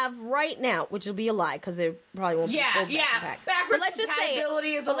you have right now, which will be a lie because there probably won't be. Backwards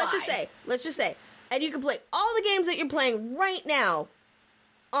compatibility is a lie. Let's just say, and you can play all the games that you're playing right now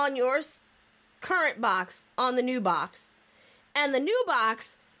on your current box, on the new box, and the new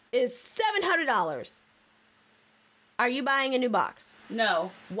box is $700. Are you buying a new box?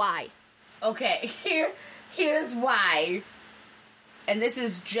 No. Why? Okay, here's why. And this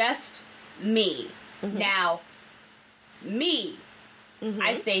is just me. Mm-hmm. Now,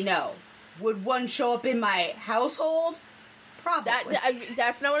 I say no. Would one show up in my household? Probably.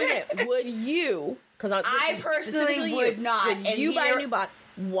 That's not what I meant. Would you? Because I personally would not. Would you buy a new box?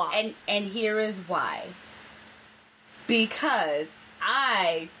 Why? And here is why. Because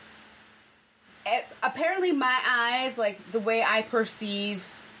apparently my eyes, like the way I perceive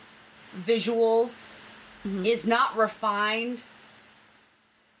visuals, is not refined.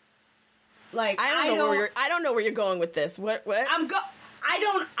 Like I don't know where you're going with this. What?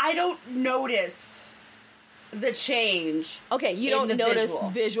 I don't notice the change. Okay, you don't notice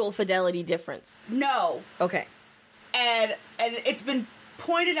visual fidelity difference. No. Okay. And it's been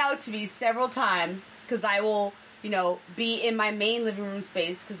pointed out to me several times because I will, be in my main living room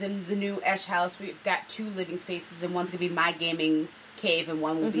space because in the new Esh house we've got 2 living spaces and one's gonna be my gaming cave and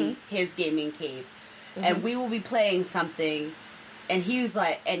one will be his gaming cave, and we will be playing something. And he's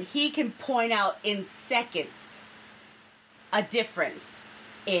like, and he can point out in seconds a difference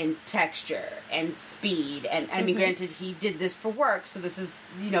in texture and speed. And I mean, granted, he did this for work, so this is,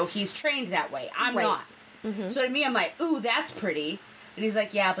 he's trained that way. I'm not. So to me, I'm like, ooh, that's pretty. And he's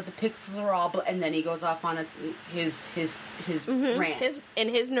like, yeah, but the pixels are all, and then he goes off on his rant. His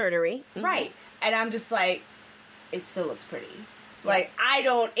nerdery. Right. And I'm just like, it still looks pretty. Like,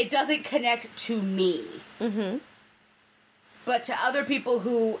 it doesn't connect to me. But to other people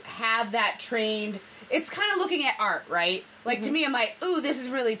who have that trained, it's kind of looking at art, right? Like, to me, I'm like, ooh, this is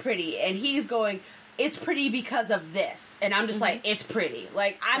really pretty. And he's going, it's pretty because of this. And I'm just like, it's pretty.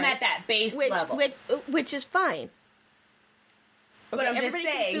 Like, I'm at that base level. Which is fine. Okay, but I'm just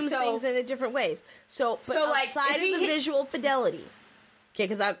saying, consumes things in different ways. But outside of the visual fidelity, okay,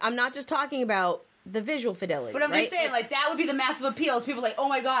 because I'm not just talking about the visual fidelity. But I'm just saying, like, that would be the massive appeal. Is people like, oh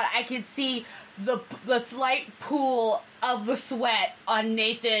my god, I can see the slight pool of the sweat on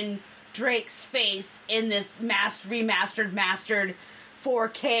Nathan Drake's face in this mastered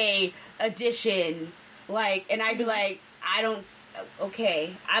 4K edition. Like, and I'd be like,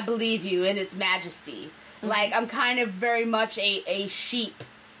 okay, I believe you in its majesty. Like, I'm kind of very much a sheep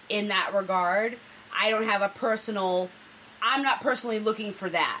in that regard. I'm not personally looking for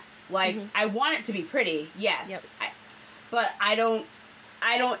that. Like, I want it to be pretty, yes. But I don't,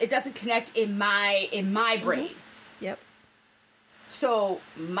 it doesn't connect in my brain. Yep. So,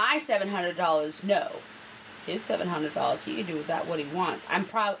 my $700, no. His $700, he can do with that what he wants.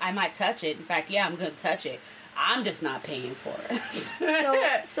 I might touch it. In fact, I'm going to touch it. I'm just not paying for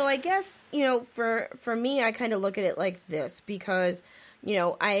it. So I guess, for me, I kind of look at it like this because,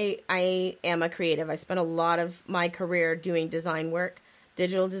 I am a creative. I spent a lot of my career doing design work,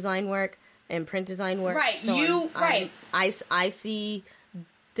 digital design work, and print design work. Right. So I see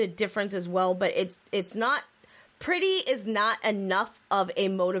the difference as well, but it's not pretty is not enough of a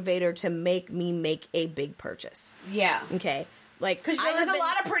motivator to make me make a big purchase. Yeah. Okay. Like, because there's a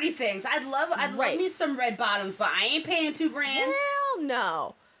lot of pretty things. I'd love me some red bottoms, but I ain't paying $2,000. Hell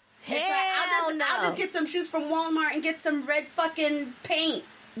no. Hell no. I'll just get some shoes from Walmart and get some red fucking paint.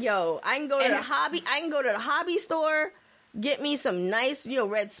 Yo, I can go to the hobby store, get me some nice,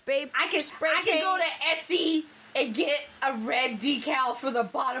 red spray. I can go to Etsy and get a red decal for the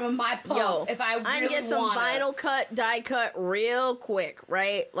bottom of my pump if I really want. I can get some vinyl cut, die cut real quick,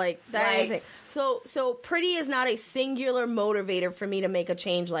 right? Like that kind of thing. So pretty is not a singular motivator for me to make a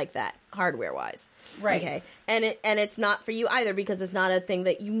change like that, hardware wise. Right. Okay. And it's not for you either because it's not a thing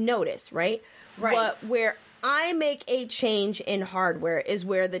that you notice, right? Right. But where I make a change in hardware is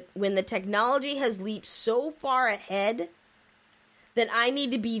when the technology has leaped so far ahead that I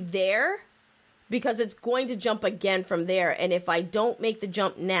need to be there. Because it's going to jump again from there. And if I don't make the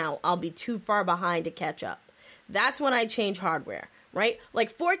jump now, I'll be too far behind to catch up. That's when I change hardware, right?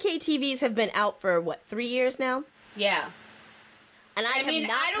 Like 4K TVs have been out for, 3 years now? Yeah. And I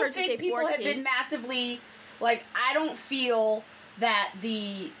don't think people have been massively, I don't feel that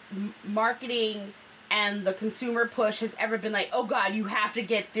the marketing and the consumer push has ever been like, oh God, you have to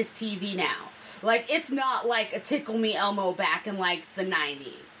get this TV now. Like, it's not like a Tickle Me Elmo back in, the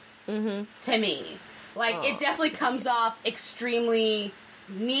 90s. Mm-hmm. To me. It definitely comes off extremely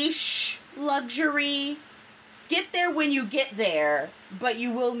niche luxury. Get there when you get there, but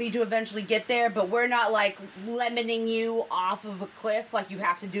you will need to eventually get there, but we're not, lemoning you off of a cliff, you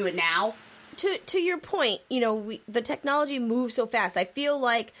have to do it now. To your point, the technology moves so fast. I feel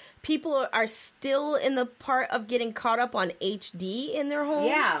like people are still in the part of getting caught up on HD in their home.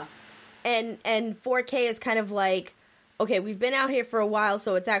 Yeah. And 4K is kind of like, okay, we've been out here for a while,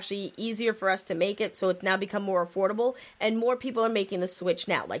 so it's actually easier for us to make it, so it's now become more affordable, and more people are making the switch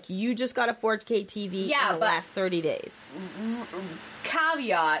now. Like, you just got a 4K TV in the last 30 days.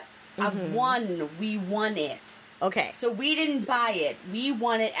 Caveat, we won it. Okay. So we didn't buy it. We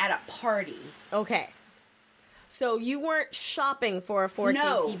won it at a party. Okay. So you weren't shopping for a 4K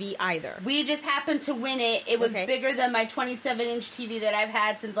TV either. We just happened to win it. It was bigger than my 27-inch TV that I've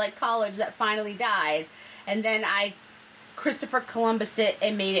had since, college that finally died. And then I Christopher Columbused it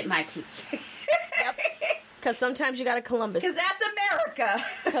and made it my TV. Yep. Because sometimes you got to Columbus. Because that's America.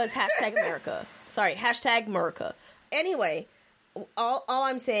 Because hashtag America. Sorry, hashtag America. Anyway, all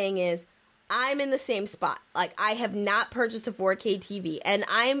I'm saying is I'm in the same spot. I have not purchased a 4K TV. And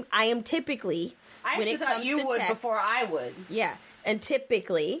I am typically... I actually thought you would before I would. Yeah. And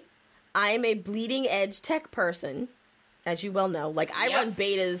typically, I am a bleeding edge tech person, as you well know. I run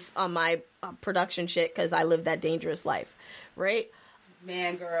betas on my production shit because I live that dangerous life, right?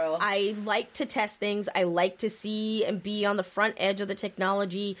 Man, girl. I like to test things. I like to see and be on the front edge of the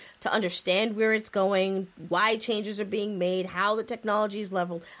technology to understand where it's going, why changes are being made, how the technology is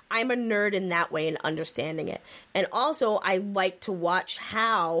leveled. I'm a nerd in that way in understanding it. And also, I like to watch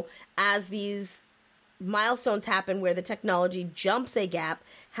how, as these milestones happen where the technology jumps a gap,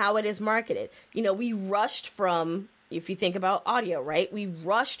 how it is marketed. We rushed from, if you think about audio, right? We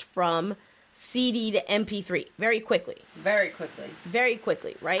rushed from CD to MP3 very quickly. Very quickly. Very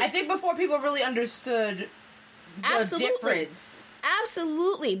quickly, right? I think before people really understood the difference.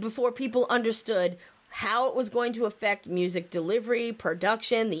 Absolutely. Before people understood how it was going to affect music delivery,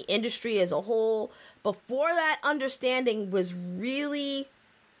 production, the industry as a whole. Before that understanding was really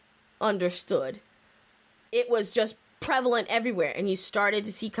understood, it was just prevalent everywhere. And you started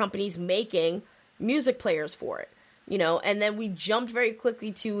to see companies making music players for it. And then we jumped very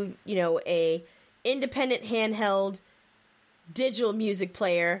quickly to, a independent handheld digital music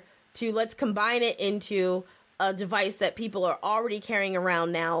player to let's combine it into a device that people are already carrying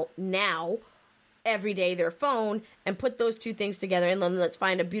around now every day, their phone, and put those two things together and then let's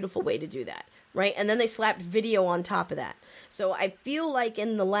find a beautiful way to do that, right? And then they slapped video on top of that. So I feel like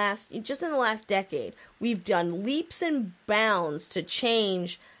in the last decade, we've done leaps and bounds to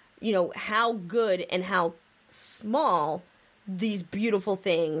change, how good and how small these beautiful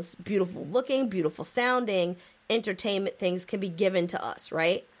things, beautiful looking, beautiful sounding, entertainment things can be given to us,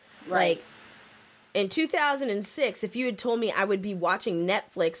 right? Right. In 2006, if you had told me I would be watching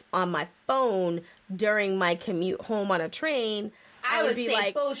Netflix on my phone during my commute home on a train, I would be say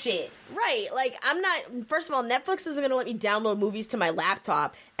like, bullshit. Right. I'm not, first of all, Netflix isn't going to let me download movies to my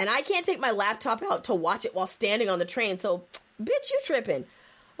laptop, and I can't take my laptop out to watch it while standing on the train, so, bitch, you tripping.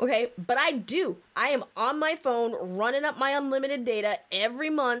 Okay, but I do. I am on my phone, running up my unlimited data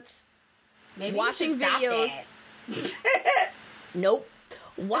every month, Maybe watching videos. Nope.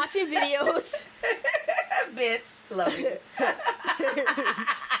 Watching videos. Bitch. Love you.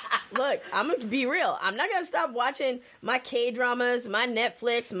 Look, I'm going to be real. I'm not going to stop watching my K-dramas, my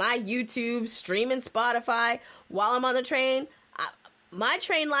Netflix, my YouTube, streaming Spotify while I'm on the train. My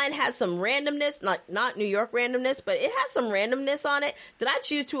train line has some randomness, not New York randomness, but it has some randomness on it that I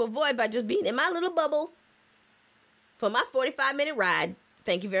choose to avoid by just being in my little bubble for my 45-minute ride.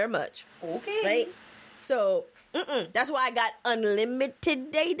 Thank you very much. Okay. Right? So, that's why I got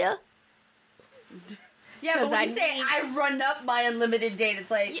unlimited data. Yeah, but when you say I run up my unlimited data,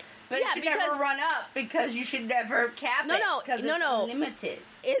 it's like, but it should never run up because you should never cap it. Because it's unlimited.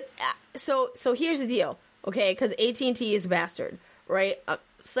 So here's the deal, okay? Because AT&T is a bastard, right?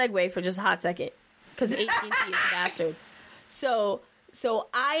 Segue for just a hot second, because AT&T is a bastard. So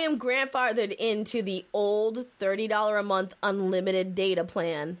I am grandfathered into the old $30 a month unlimited data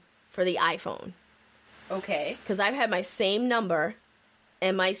plan for the iPhone. Okay. Because I've had my same number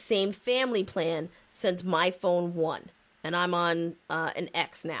and my same family plan since my phone 1. And I'm on an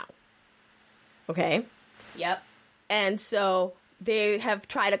X now. Okay? Yep. And so they have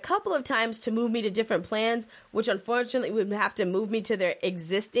tried a couple of times to move me to different plans, which unfortunately would have to move me to their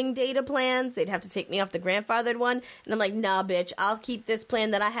existing data plans. They'd have to take me off the grandfathered one. And I'm like, nah, bitch, I'll keep this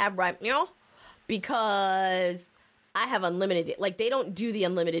plan that I have right now because I have unlimited. Like, they don't do the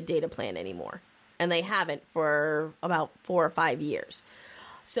unlimited data plan anymore. And they haven't for about 4 or 5 years.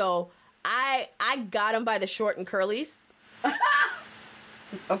 So I got them by the short and curlies.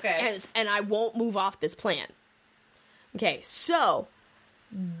 Okay. And I won't move off this plan. Okay, so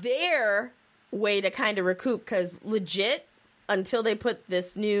their way to kind of recoup, because legit, until they put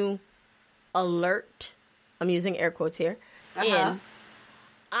this new alert, I'm using air quotes here, in,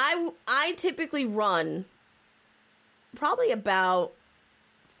 I typically run probably about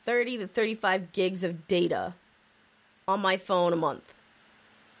 30 to 35 gigs of data on my phone a month.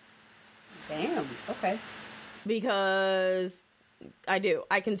 Damn, okay. Because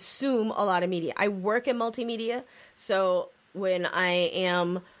I consume a lot of media. I work in multimedia, so when I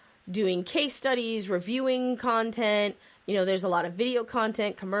am doing case studies, reviewing content, there's a lot of video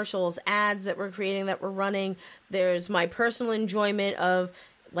content, commercials, ads that we're creating, that we're running. There's my personal enjoyment of,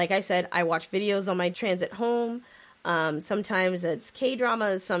 like I said, I watch videos on my transit home. Sometimes it's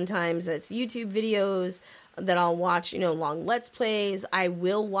K-dramas, sometimes it's YouTube videos that I'll watch, long Let's Plays. I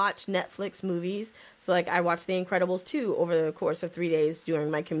will watch Netflix movies. So, like, I watched The Incredibles 2 over the course of 3 days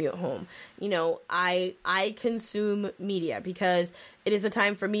during my commute home. I consume media because it is a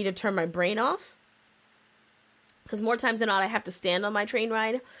time for me to turn my brain off. Because more times than not, I have to stand on my train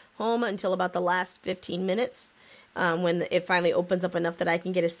ride home until about the last 15 minutes when it finally opens up enough that I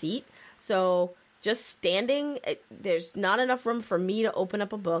can get a seat. So just standing, there's not enough room for me to open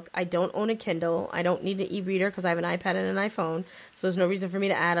up a book. I don't own a Kindle. I don't need an e-reader because I have an iPad and an iPhone. So there's no reason for me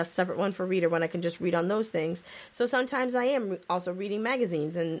to add a separate one for reader when I can just read on those things. So sometimes I am also reading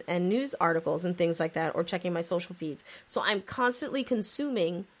magazines and news articles and things like that, or checking my social feeds. So I'm constantly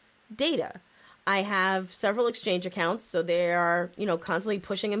consuming data. I have several Exchange accounts, so they are, constantly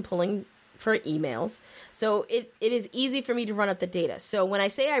pushing and pulling for emails. So it is easy for me to run up the data. So when I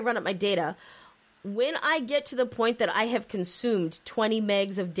say I run up my data, when I get to the point that I have consumed 20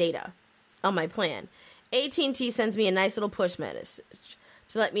 megs of data on my plan, AT&T sends me a nice little push message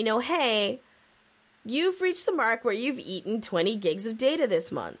to let me know, hey, you've reached the mark where you've eaten 20 gigs of data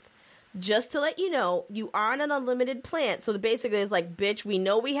this month. Just to let you know, you are on an unlimited plan. So basically it's like, bitch, we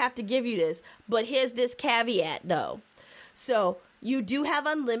know we have to give you this, but here's this caveat, though. So you do have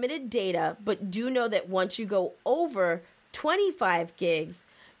unlimited data, but do know that once you go over 25 gigs,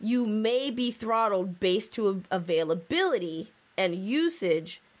 you may be throttled based to availability and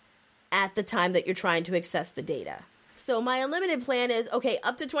usage at the time that you're trying to access the data. So my unlimited plan is, okay,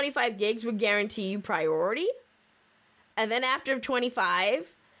 up to 25 gigs would guarantee you priority. And then after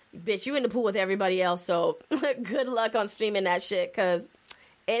 25, bitch, you in the pool with everybody else. So good luck on streaming that shit, because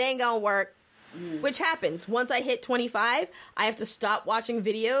it ain't gonna work. Which happens. Once I hit 25, I have to stop watching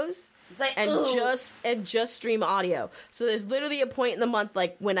videos. Like, and just stream audio. So there's literally a point in the month,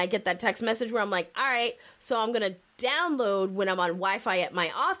 like, when I get that text message where I'm like, all right, so I'm going to download when I'm on Wi-Fi at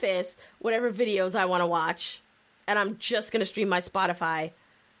my office, whatever videos I want to watch, and I'm just going to stream my Spotify.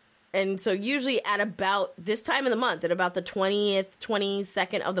 And so usually at about this time of the month, at about the 20th,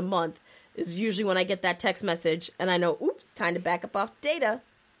 22nd of the month, is usually when I get that text message, and I know, oops, time to back up off data.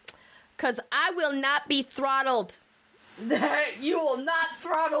 Because I will not be throttled. You will not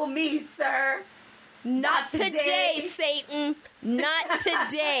throttle me, sir. Not today, Satan. Not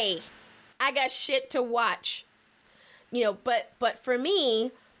today. I got shit to watch. But for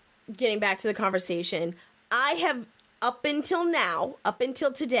me, getting back to the conversation, I have, up until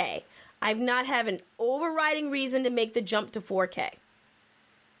today, I've not had an overriding reason to make the jump to 4K.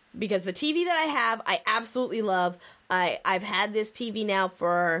 Because the TV that I have, I absolutely love. I've had this TV now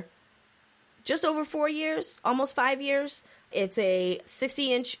for just over 4 years, almost 5 years. It's a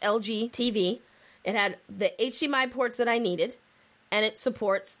 60-inch LG TV. It had the HDMI ports that I needed, and it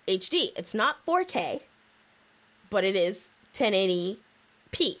supports HD. It's not 4K, but it is 1080p.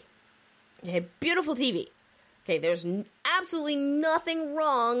 Okay, beautiful TV. Okay, there's absolutely nothing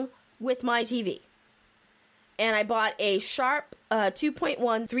wrong with my TV. And I bought a Sharp 2.1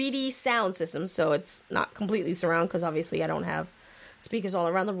 3D sound system, so it's not completely surround, because obviously I don't have speakers all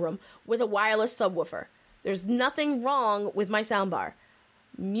around the room, with a wireless subwoofer. There's nothing wrong with my soundbar.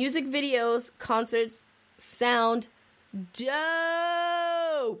 Music videos, concerts, sound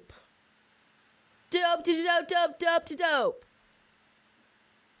dope. Dope.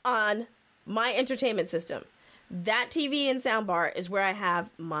 On my entertainment system. That TV and soundbar is where I have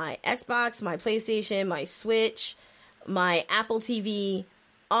my Xbox, my PlayStation, my Switch, my Apple TV,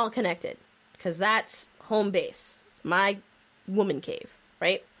 all connected. Because that's home base. It's my woman cave,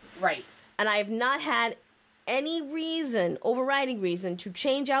 right? Right. And I have not had any reason, overriding reason, to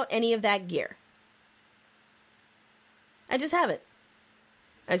change out any of that gear. I just haven't.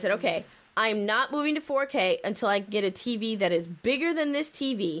 I said, okay, I'm not moving to 4K until I get a TV that is bigger than this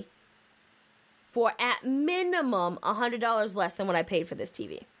TV for at minimum $100 less than what I paid for this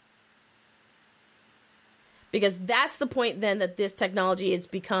TV. Because that's the point then that this technology has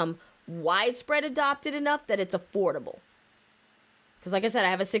become widespread adopted enough that it's affordable. Because like I said, I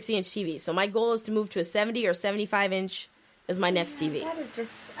have a 60-inch TV. So my goal is to move to a 70 or 75-inch as my next TV. That is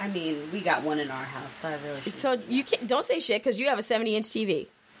just, I mean, we got one in our house, so I really should. So you can't, don't say shit because you have a 70-inch TV.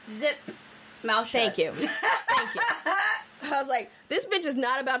 Zip. Mouth shut. Thank you. Thank you. I was like, this bitch is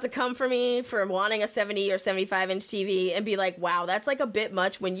not about to come for me for wanting a 70 or 75-inch TV and be like, wow, that's like a bit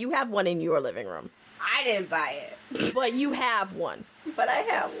much when you have one in your living room. I didn't buy it. But you have one. But I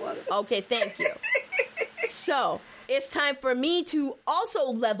have one. Okay, thank you. So, it's time for me to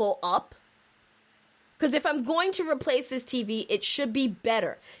also level up. Because if I'm going to replace this TV, it should be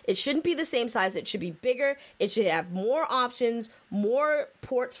better. It shouldn't be the same size. It should be bigger. It should have more options, more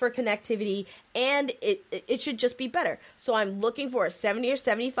ports for connectivity, and it should just be better. So I'm looking for a 70 or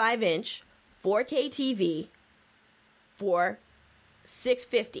 75-inch 4K TV for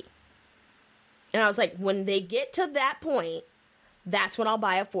 $650. And I was like, when they get to that point, that's when I'll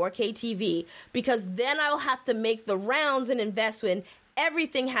buy a 4K TV, because then I'll have to make the rounds and invest in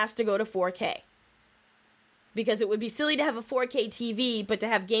everything has to go to 4K. Because it would be silly to have a 4K TV, but to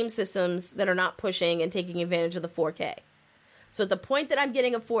have game systems that are not pushing and taking advantage of the 4K. So at the point that I'm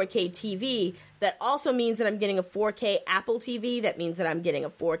getting a 4K TV, that also means that I'm getting a 4K Apple TV. That means that I'm getting a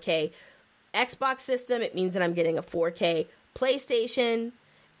 4K Xbox system. It means that I'm getting a 4K PlayStation.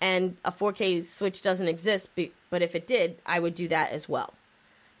 And a 4K Switch doesn't exist, but if it did, I would do that as well.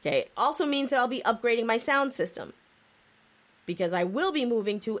 Okay, it also means that I'll be upgrading my sound system, because I will be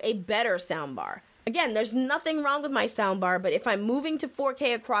moving to a better soundbar. Again, there's nothing wrong with my soundbar, but if I'm moving to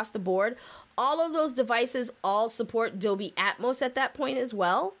 4K across the board, all of those devices all support Dolby Atmos at that point as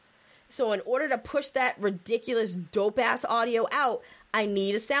well. So in order to push that ridiculous dope-ass audio out, I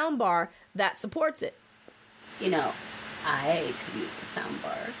need a soundbar that supports it. You know, I could use a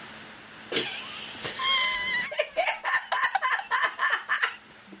soundbar.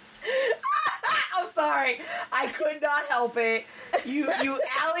 I'm sorry. I could not help it. You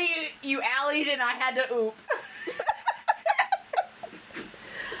allied and I had to oop.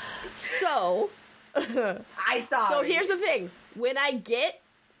 So I saw. So here's the thing. When I get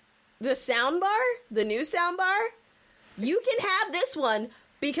the soundbar, the new soundbar, you can have this one,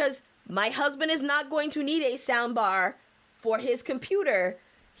 because my husband is not going to need a soundbar for his computer.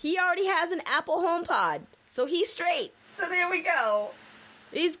 He already has an Apple HomePod, so he's straight. So there we go.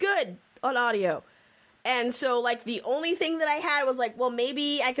 He's good on audio. And so, like, the only thing that I had was like, well,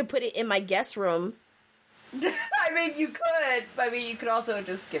 maybe I could put it in my guest room. I mean, you could. I mean, you could also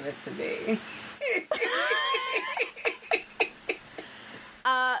just give it to me.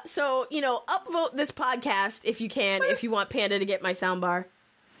 So, you know, upvote this podcast if you can, if you want Panda to get my soundbar.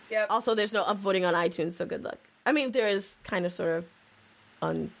 Yep. Also, there's no upvoting on iTunes, so good luck. I mean, there is kind of sort of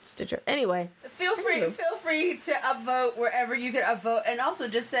on Stitcher. Anyway. Feel free to upvote wherever you can upvote, and also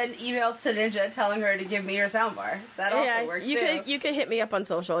just send emails to Ninja telling her to give me your soundbar. That also works too. You can hit me up on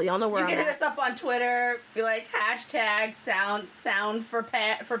social. Y'all know where I'm at. You can hit us up on Twitter. Be like hashtag sound for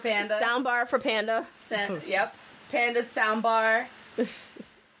Panda. Soundbar for Panda. Yep. Panda's soundbar.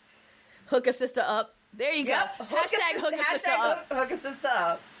 Hook a sister up. There you go. Hashtag hook a sister up. Hook a sister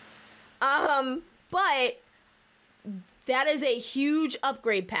up. But that is a huge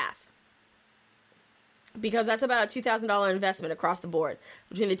upgrade path. because that's about a $2,000 investment across the board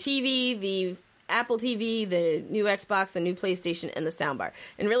between the TV, the Apple TV, the new Xbox, the new PlayStation, and the soundbar.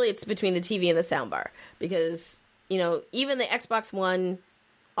 And really, it's between the TV and the soundbar because, you know, even the Xbox One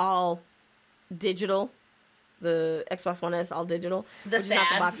all digital, the Xbox One S all digigital, which is not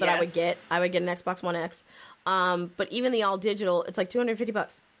the box that I would get. I would get an Xbox One X. But even the all digital, it's like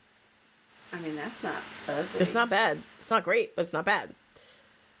 $250. I mean, that's not ugly. It's not bad. It's not great, but it's not bad.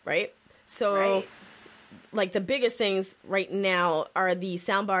 Right? So, like, the biggest things right now are the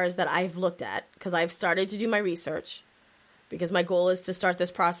soundbars that I've looked at, because I've started to do my research, because my goal is to start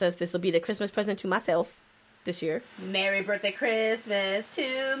this process. This will be the Christmas present to myself this year. Merry birthday, Christmas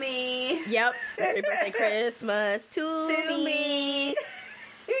to me. Yep. Merry birthday, Christmas to me.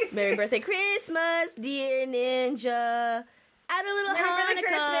 Merry birthday, Christmas, dear Ninja. Add a little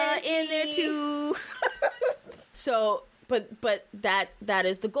Hanukkah in there too. So, but that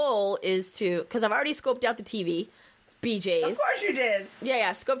is the goal, is to, because I've already scoped out the TV, BJ's. Of course you did.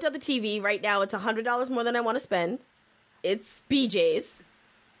 Yeah, scoped out the TV. Right now, it's $100 more than I want to spend. It's BJ's.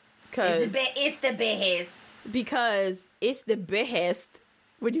 It's the best. Because it's the best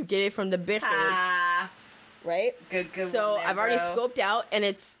when you get it from the best. Right? Good So one there, I've already bro. scoped out, and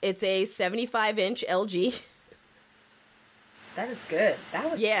it's a 75-inch LG. That is good. That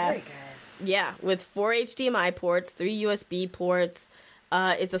was very good. Yeah, with 4 HDMI ports, 3 USB ports.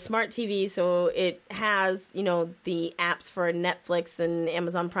 It's a smart TV, so it has, you know, the apps for Netflix and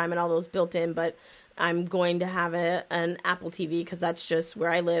Amazon Prime and all those built in, but I'm going to have an Apple TV because that's just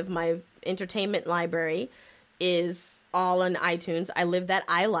where I live. My entertainment library is all on iTunes. I live that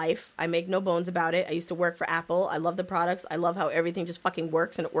iLife. I make no bones about it. I used to work for Apple. I love the products. I love how everything just fucking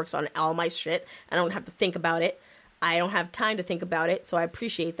works, and it works on all my shit. I don't have to think about it. I don't have time to think about it, so I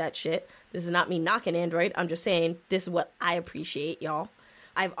appreciate that shit. This is not me knocking Android. I'm just saying this is what I appreciate, y'all.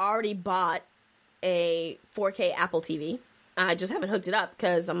 I've already bought a 4K Apple TV. I just haven't hooked it up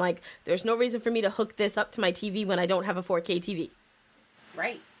because I'm like, there's no reason for me to hook this up to my TV when I don't have a 4K TV.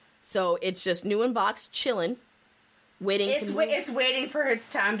 Right. So it's just new in box, chilling, waiting to move. It's waiting for its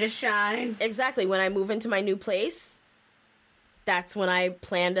time to shine. Exactly. When I move into my new place, that's when I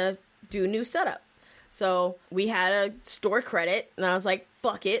plan to do a new setup. So we had a store credit, and I was like,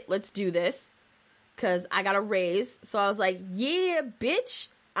 fuck it, let's do this. Because I got a raise. So I was like, yeah, bitch,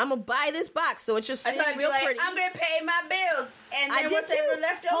 I'm going to buy this box. So it's just sitting real pretty. I'm going to pay my bills. And then I did whatever too.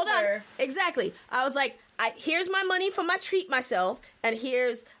 left Hold over. on. Exactly. I was like, here's my money for my treat myself, and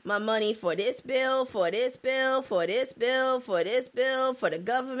here's my money for this bill, for this bill, for this bill, for this bill, for the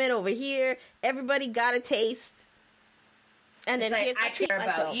government over here. Everybody got a taste. And then like, here's my I treat care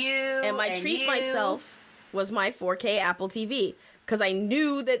myself. about you and my and treat you. myself was my 4K Apple TV. Because I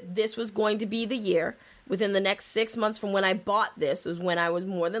knew that this was going to be the year. Within the next 6 months from when I bought this was when I was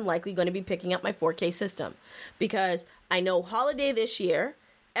more than likely going to be picking up my 4K system. Because I know holiday this year,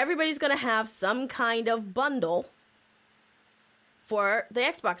 everybody's going to have some kind of bundle for the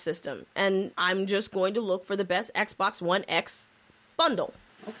Xbox system. And I'm just going to look for the best Xbox One X bundle.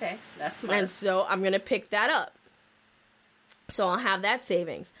 Okay, that's smart. And so I'm going to pick that up. So I'll have that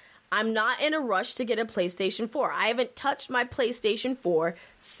savings. I'm not in a rush to get a PlayStation 4. I haven't touched my PlayStation 4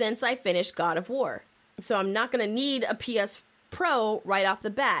 since I finished God of War. So I'm not going to need a PS Pro right off the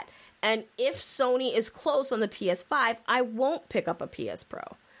bat. And if Sony is close on the PS5, I won't pick up a PS Pro.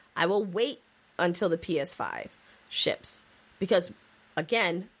 I will wait until the PS5 ships. Because,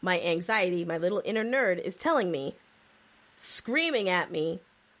 again, my anxiety, my little inner nerd is telling me, screaming at me,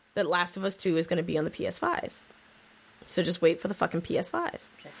 that Last of Us 2 is going to be on the PS5. So just wait for the fucking PS5.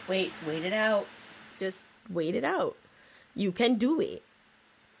 Just wait it out. Just wait it out. You can do it.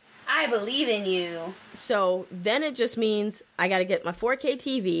 I believe in you. So then it just means I got to get my 4K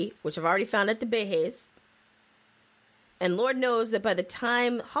TV, which I've already found at the Bejes. And Lord knows that by the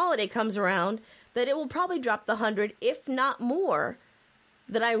time holiday comes around, that it will probably drop the 100, if not more,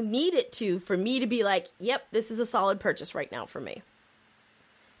 that I need it to for me to be like, yep, this is a solid purchase right now for me.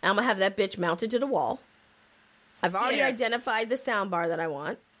 And I'm going to have that bitch mounted to the wall. I've already identified the sound bar that I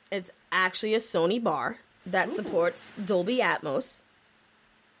want. It's actually a Sony bar that supports Dolby Atmos.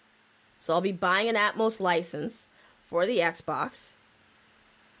 So I'll be buying an Atmos license for the Xbox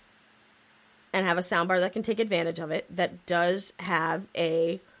and have a soundbar that can take advantage of it, that does have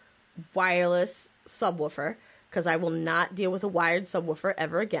a wireless subwoofer, because I will not deal with a wired subwoofer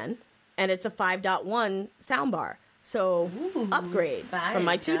ever again. And it's a 5.1 soundbar. So upgrade from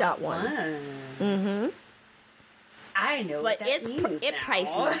my 2.1. Mm-hmm. I know But what that means it's now.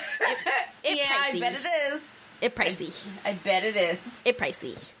 pricey. It Yeah, pricey. I bet it is. It pricey. I bet it is. It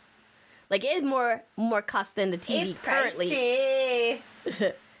pricey. Like, it's more cost than the TV It's currently.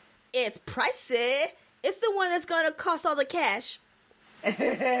 pricey. It's pricey. It's the one that's going to cost all the cash.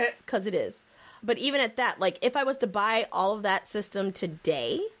 Because it is. But even at that, like, if I was to buy all of that system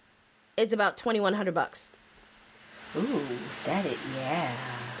today, it's about $2,100. Ooh, yeah.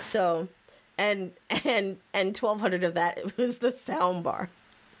 So, and $1,200 of that was the sound bar.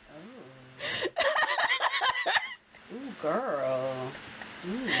 Ooh, girl.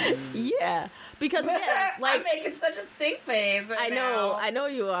 Ooh. Yeah, because again, like, I'm making such a stink face right now. I know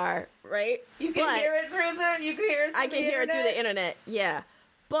you are, right? You can hear it through the. You can hear it. I can hear it through the internet. Yeah,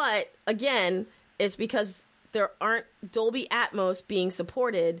 but again, it's because there aren't Dolby Atmos being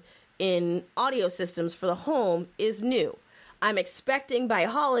supported in audio systems for the home is new. I'm expecting by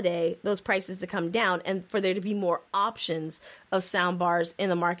holiday those prices to come down and for there to be more options of sound bars in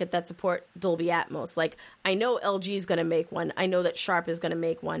the market that support Dolby Atmos. Like, I know LG is going to make one. I know that Sharp is going to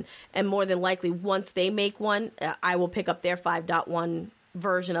make one. And more than likely, once they make one, I will pick up their 5.1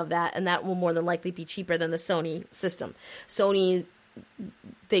 version of that, and that will more than likely be cheaper than the Sony system. Sony,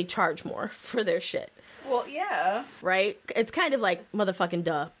 they charge more for their shit. Well, yeah. Right? It's kind of like motherfucking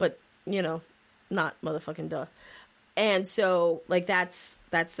duh, but, you know, not motherfucking duh. And so, like, that's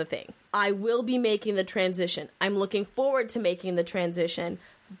the thing. I will be making the transition. I'm looking forward to making the transition.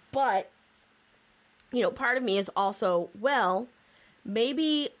 But, you know, part of me is also, well,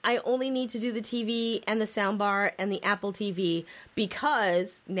 maybe I only need to do the TV and the soundbar and the Apple TV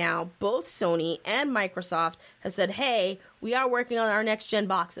because now both Sony and Microsoft have said, hey, we are working on our next-gen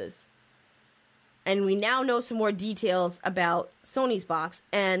boxes. And we now know some more details about Sony's box.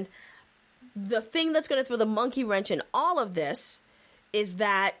 And the thing that's going to throw the monkey wrench in all of this is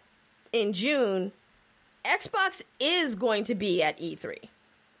that in June, Xbox is going to be at E3.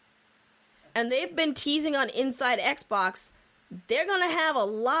 And they've been teasing on Inside Xbox. They're going to have a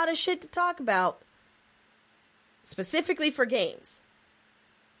lot of shit to talk about, specifically for games.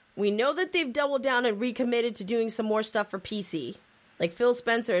 We know that they've doubled down and recommitted to doing some more stuff for PC. Like, Phil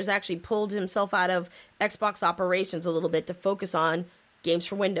Spencer has actually pulled himself out of Xbox operations a little bit to focus on games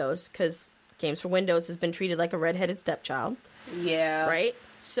for Windows, because Games for Windows has been treated like a redheaded stepchild. Yeah. Right?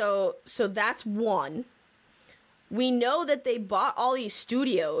 So that's one. We know that they bought all these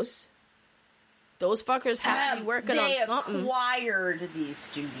studios. Those fuckers have to be working on something. They acquired these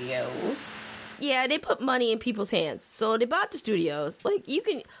studios. Yeah, they put money in people's hands. So they bought the studios. Like, you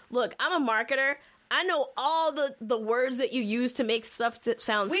can... Look, I'm a marketer. I know all the words that you use to make stuff that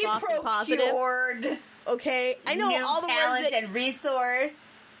sounds soft and positive. We procured... Okay? I know all the words that... and resource.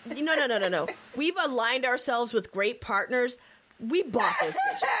 No. We've aligned ourselves with great partners. We bought those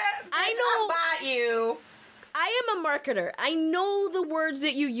bitches. I bought you. I am a marketer. I know the words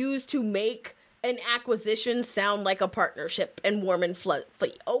that you use to make an acquisition sound like a partnership and warm and fuzzy.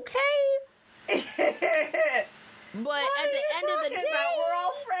 Okay? But at the end of the day... We're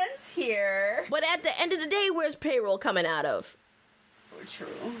all friends here. But at the end of the day, where's payroll coming out of? True.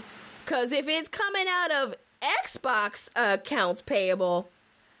 Because if it's coming out of Xbox accounts payable...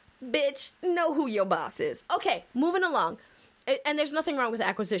 Bitch, know who your boss is. Okay, moving along. And there's nothing wrong with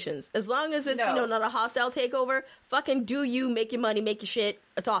acquisitions. As long as it's, not a hostile takeover, fucking do you, make your money, make your shit.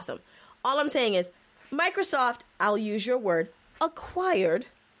 It's awesome. All I'm saying is, Microsoft, I'll use your word, acquired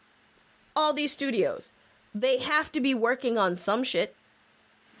all these studios. They have to be working on some shit.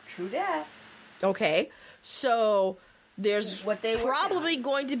 True that. Okay, so there's probably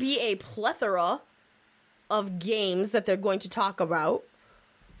going to be a plethora of games that they're going to talk about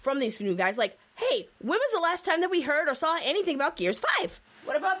from these new guys. Like, hey, when was the last time that we heard or saw anything about Gears 5?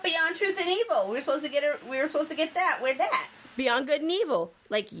 What about Beyond Truth and Evil? We were supposed to get that. Where'd that? Beyond Good and Evil.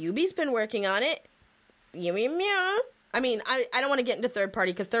 Like, Ubi's been working on it. I mean, I don't want to get into third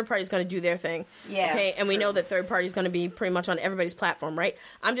party because third party is going to do their thing. Yeah. Okay, and we know that third party is going to be pretty much on everybody's platform, right?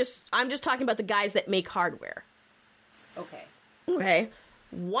 I'm just talking about the guys that make hardware. Okay.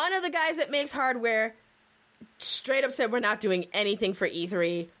 One of the guys that makes hardware straight up said we're not doing anything for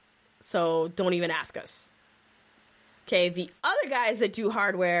E3, so don't even ask us. Okay, the other guys that do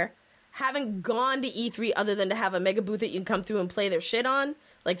hardware haven't gone to E3 other than to have a mega booth that you can come through and play their shit on.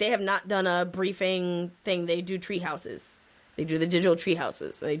 Like, they have not done a briefing thing. They do tree houses. They do the digital tree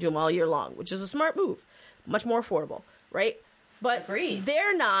houses, and they do them all year long, which is a smart move. Much more affordable, right? But Agreed.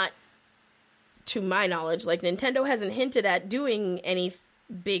 They're not, to my knowledge, like, Nintendo hasn't hinted at doing any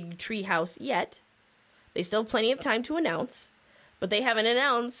big tree house yet. They still have plenty of time to announce, but they haven't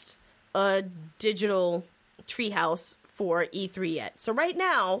announced a digital treehouse for E3 yet. So right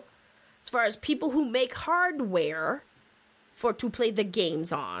now, as far as people who make hardware to play the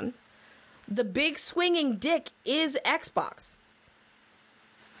games on, the big swinging dick is Xbox.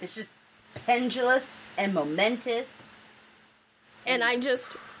 It's just pendulous and momentous. And I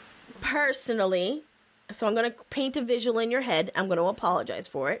just personally So I'm going to paint a visual in your head. I'm going to apologize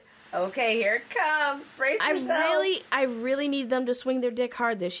for it. Okay, here it comes. Brace yourselves. I really need them to swing their dick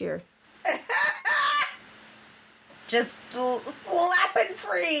hard this year. Just flapping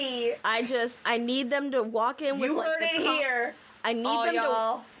free. I need them to walk in with you like heard it here. I need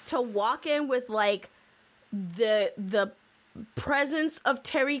them to walk in with like the presence of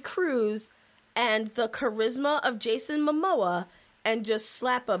Terry Crews and the charisma of Jason Momoa and just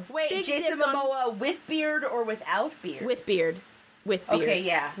slap a big Jason dick Momoa with beard or without beard? with beard. With beard. Okay,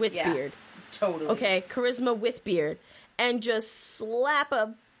 yeah. With beard. Totally. Okay, charisma with beard. And just slap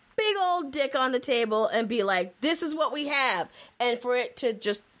a big old dick on the table and be like, this is what we have. And for it to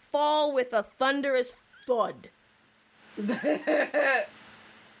just fall with a thunderous thud.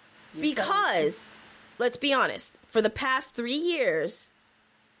 Because, let's be honest, for the past 3 years,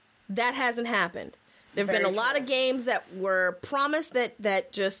 that hasn't happened. There have been a lot of games that were promised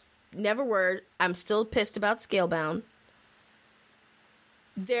that just never were. I'm still pissed about Scalebound.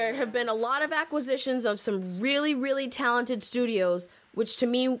 There have been a lot of acquisitions of some really, really talented studios, which to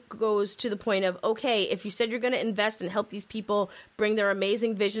me goes to the point of, okay, if you said you're going to invest and help these people bring their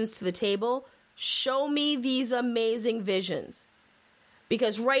amazing visions to the table, show me these amazing visions.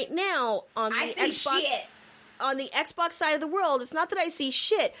 Because right now, on the Xbox side of the world, it's not that I see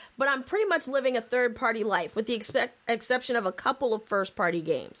shit, but I'm pretty much living a third-party life, with the exception of a couple of first-party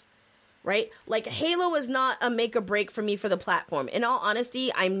games. Right? Like, Halo is not a make or break for me for the platform. In all honesty,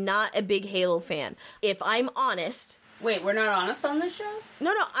 I'm not a big Halo fan. If I'm honest... Wait, we're not honest on this show?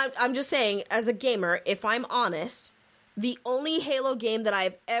 No, I'm just saying, as a gamer, if I'm honest, the only Halo game that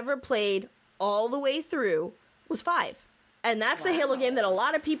I've ever played all the way through was 5. And that's the Halo game that a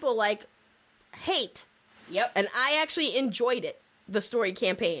lot of people, like, hate. Yep. And I actually enjoyed it, the story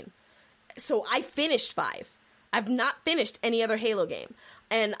campaign. So I finished 5. I've not finished any other Halo game.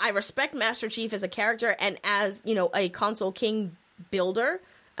 And I respect Master Chief as a character and as, you know, a console king builder.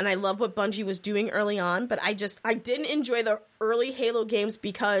 And I love what Bungie was doing early on. But I didn't enjoy the early Halo games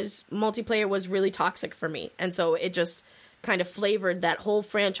because multiplayer was really toxic for me. And so it just kind of flavored that whole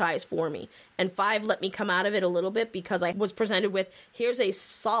franchise for me. And 5 let me come out of it a little bit because I was presented with, here's a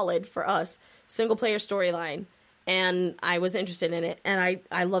solid, for us, single-player storyline. And I was interested in it. And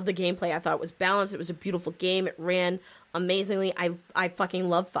I love the gameplay. I thought it was balanced. It was a beautiful game. It ran amazingly. I fucking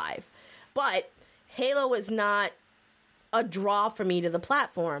love 5. But Halo is not a draw for me to the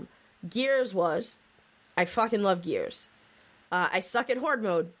platform. Gears was. I fucking love Gears. I suck at Horde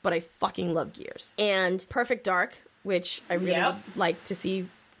mode, but I fucking love Gears. And Perfect Dark, which I really would like to see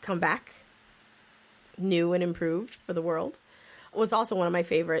come back new and improved for the world, was also one of my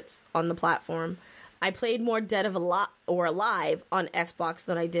favorites on the platform. I played more Dead or Alive on Xbox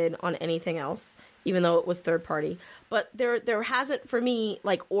than I did on anything else, even though it was third party. But there hasn't, for me,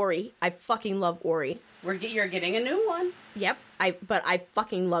 like Ori. I fucking love Ori. You're getting a new one. Yep. But I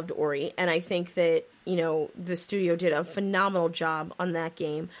fucking loved Ori, and I think that, you know, the studio did a phenomenal job on that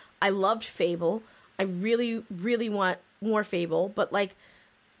game. I loved Fable. I really, really want more Fable, but like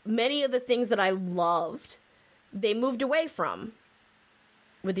many of the things that I loved, they moved away from.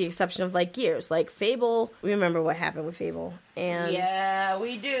 With the exception of, like, Gears. Like, Fable, we remember what happened with Fable. And yeah,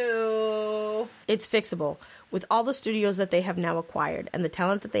 we do. It's fixable. With all the studios that they have now acquired and the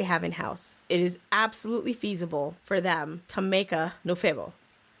talent that they have in-house, it is absolutely feasible for them to make a no Fable.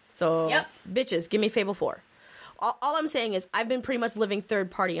 So, bitches, give me Fable 4. All I'm saying is I've been pretty much living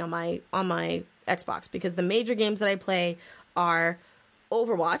third party on my Xbox because the major games that I play are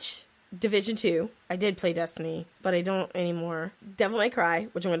Overwatch, Division 2. I did play Destiny, but I don't anymore. Devil May Cry,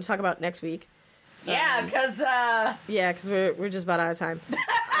 which I'm going to talk about next week. Yeah, because we're just about out of time.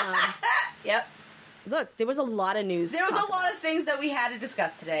 Yep. Look, there was a lot of news. There was a lot of things that we had to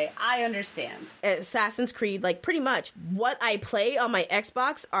discuss today. I understand. Assassin's Creed, like, pretty much what I play on my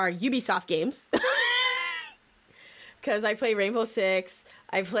Xbox are Ubisoft games. Because I play Rainbow Six,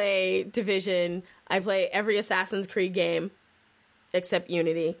 I play Division, I play every Assassin's Creed game. Except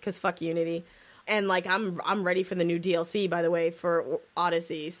Unity, because fuck Unity. And, like, I'm ready for the new DLC, by the way, for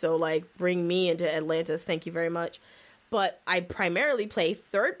Odyssey. So, like, bring me into Atlantis. Thank you very much. But I primarily play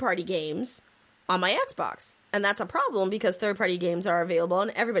third-party games on my Xbox. And that's a problem because third-party games are available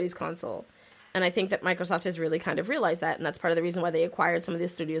on everybody's console. And I think that Microsoft has really kind of realized that. And that's part of the reason why they acquired some of the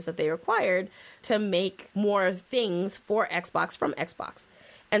studios that they acquired to make more things for Xbox from Xbox.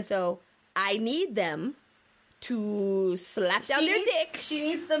 And so I need them to slap down their dick. She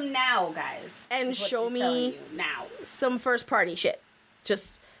needs them now, guys. And show me now some first party shit.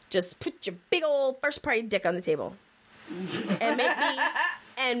 Just put your big old first party dick on the table.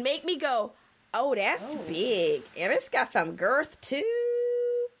 and make me go, oh, that's big. And it's got some girth too.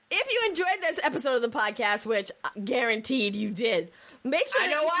 If you enjoyed this episode of the podcast, which guaranteed you did, make sure I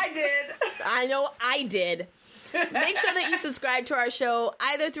know I did. Make sure that you subscribe to our show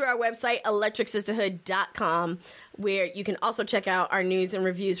either through our website, electricsisterhood.com, where you can also check out our news and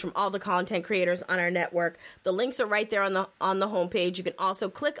reviews from all the content creators on our network. The links are right there on the homepage. You can also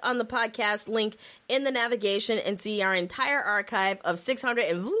click on the podcast link in the navigation and see our entire archive of 600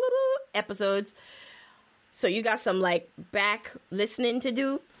 and episodes. So you got some, like, back listening to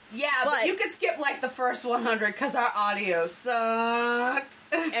do. Yeah, but you could skip, like, the first 100 because our audio sucked.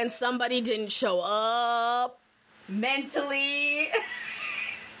 And somebody didn't show up. Mentally.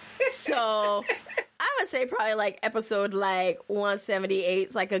 So, I would say probably, like, episode, like, 178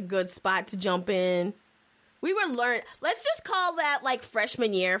 is, like, a good spot to jump in. We were let's just call that, like,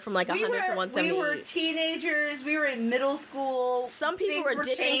 freshman year from, like, 100 to 178. We were teenagers. We were in middle school. Some people were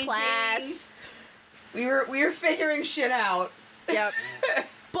ditching changing. Class. We were figuring shit out. Yep.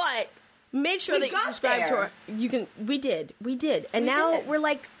 But make sure that you subscribe to our... We did. And now we're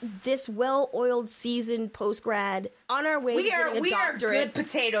like this well-oiled, seasoned post-grad on our way to getting a doctorate. We are good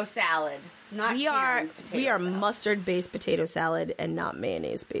potato salad. Not Karen's potato We are salad. Mustard-based potato salad and not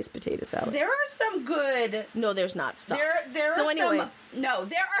mayonnaise-based potato salad. There are some good... No, there's not. Stop. There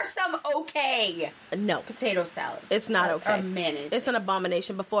are some okay potato salad. It's not okay. Or mayonnaise. It's an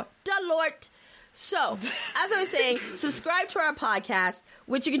abomination before the Lord. So, as I was saying, subscribe to our podcast,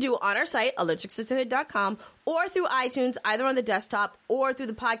 which you can do on our site, electricsisterhood.com, or through iTunes, either on the desktop or through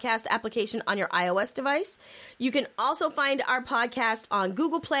the podcast application on your iOS device. You can also find our podcast on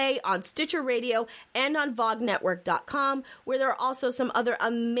Google Play, on Stitcher Radio, and on vognetwork.com, where there are also some other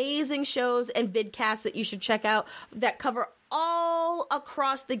amazing shows and vidcasts that you should check out that cover all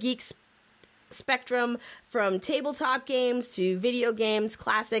across the geek spectrum, from tabletop games to video games,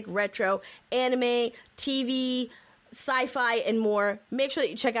 classic, retro, anime, TV, sci-fi, and more. Make sure that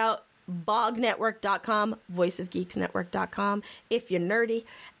you check out vognetwork.com, voiceofgeeksnetwork.com, if you're nerdy,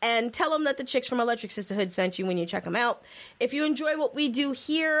 and tell them that the chicks from Electric Sisterhood sent you when you check them out. If you enjoy what we do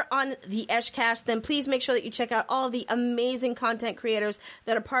here on the Eshcast, then please make sure that you check out all the amazing content creators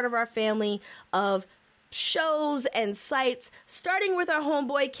that are part of our family of shows and sites, starting with our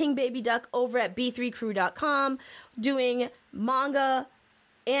homeboy King Baby Duck over at b3crew.com, doing manga,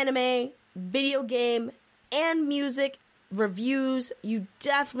 anime, video game, and music reviews. You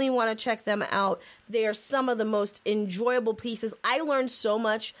definitely want to check them out. They are some of the most enjoyable pieces. I learned so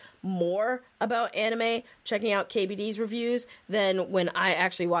much more about anime checking out KBD's reviews than when I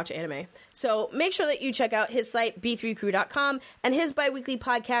actually watch anime. So make sure that you check out his site, b3crew.com, and his bi-weekly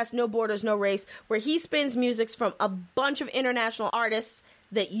podcast, No Borders, No Race, where he spins musics from a bunch of international artists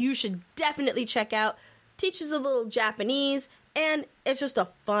that you should definitely check out. Teaches a little Japanese, and it's just a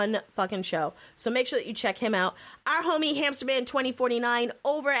fun fucking show. So make sure that you check him out. Our homie Hamsterman 2049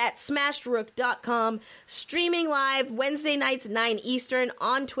 over at smashedrook.com, streaming live Wednesday nights 9 Eastern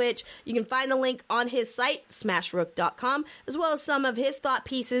on Twitch. You can find the link on his site, smashedrook.com, as well as some of his thought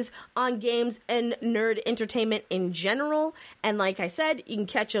pieces on games and nerd entertainment in general. And like I said, you can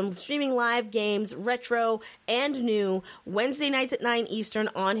catch him streaming live games, retro and new, Wednesday nights at 9 Eastern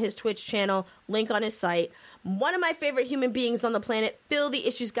on his Twitch channel, link on his site. One of my favorite human beings on the planet, Phil the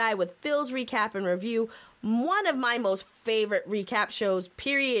Issues Guy with Phil's Recap and Review. One of my most favorite recap shows,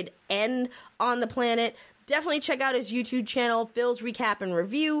 period, end on the planet. Definitely check out his YouTube channel, Phil's Recap and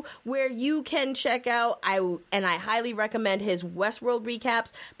Review, where you can check out, I highly recommend his Westworld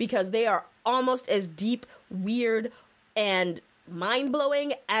recaps because they are almost as deep, weird, and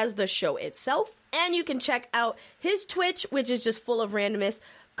mind-blowing as the show itself. And you can check out his Twitch, which is just full of randomness.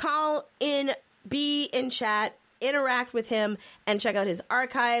 Call in, be in chat, interact with him, and check out his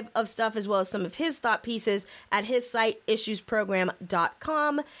archive of stuff as well as some of his thought pieces at his site,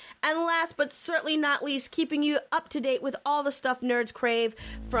 issuesprogram.com. And last but certainly not least, keeping you up to date with all the stuff nerds crave,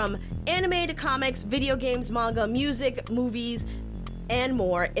 from anime to comics, video games, manga, music, movies, and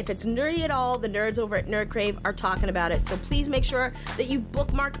more. If it's nerdy at all, the nerds over at Nerd Crave are talking about it. So please make sure that you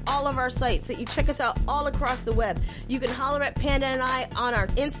bookmark all of our sites, that you check us out all across the web. You can holler at Panda and I on our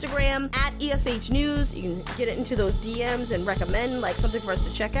Instagram at ESH News. You can get it into those DMs and recommend like something for us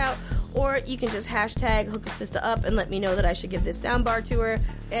to check out. Or you can just hashtag hook a sister up and let me know that I should give this soundbar to her.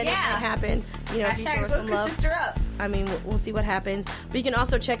 And it might happen. You know, if you show her some love. Sister up. I mean, we'll see what happens. But you can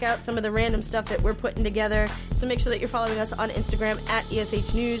also check out some of the random stuff that we're putting together. So make sure that you're following us on Instagram at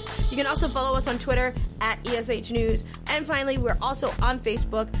ESH News. You can also follow us on Twitter at ESH News. And finally, we're also on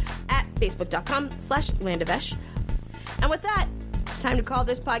Facebook at facebook.com/landovesh. And with that, it's time to call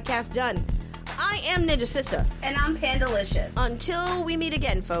this podcast done. I am Ninja Sister. And I'm Pandalicious. Until we meet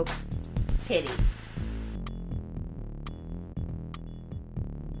again, folks. Titties.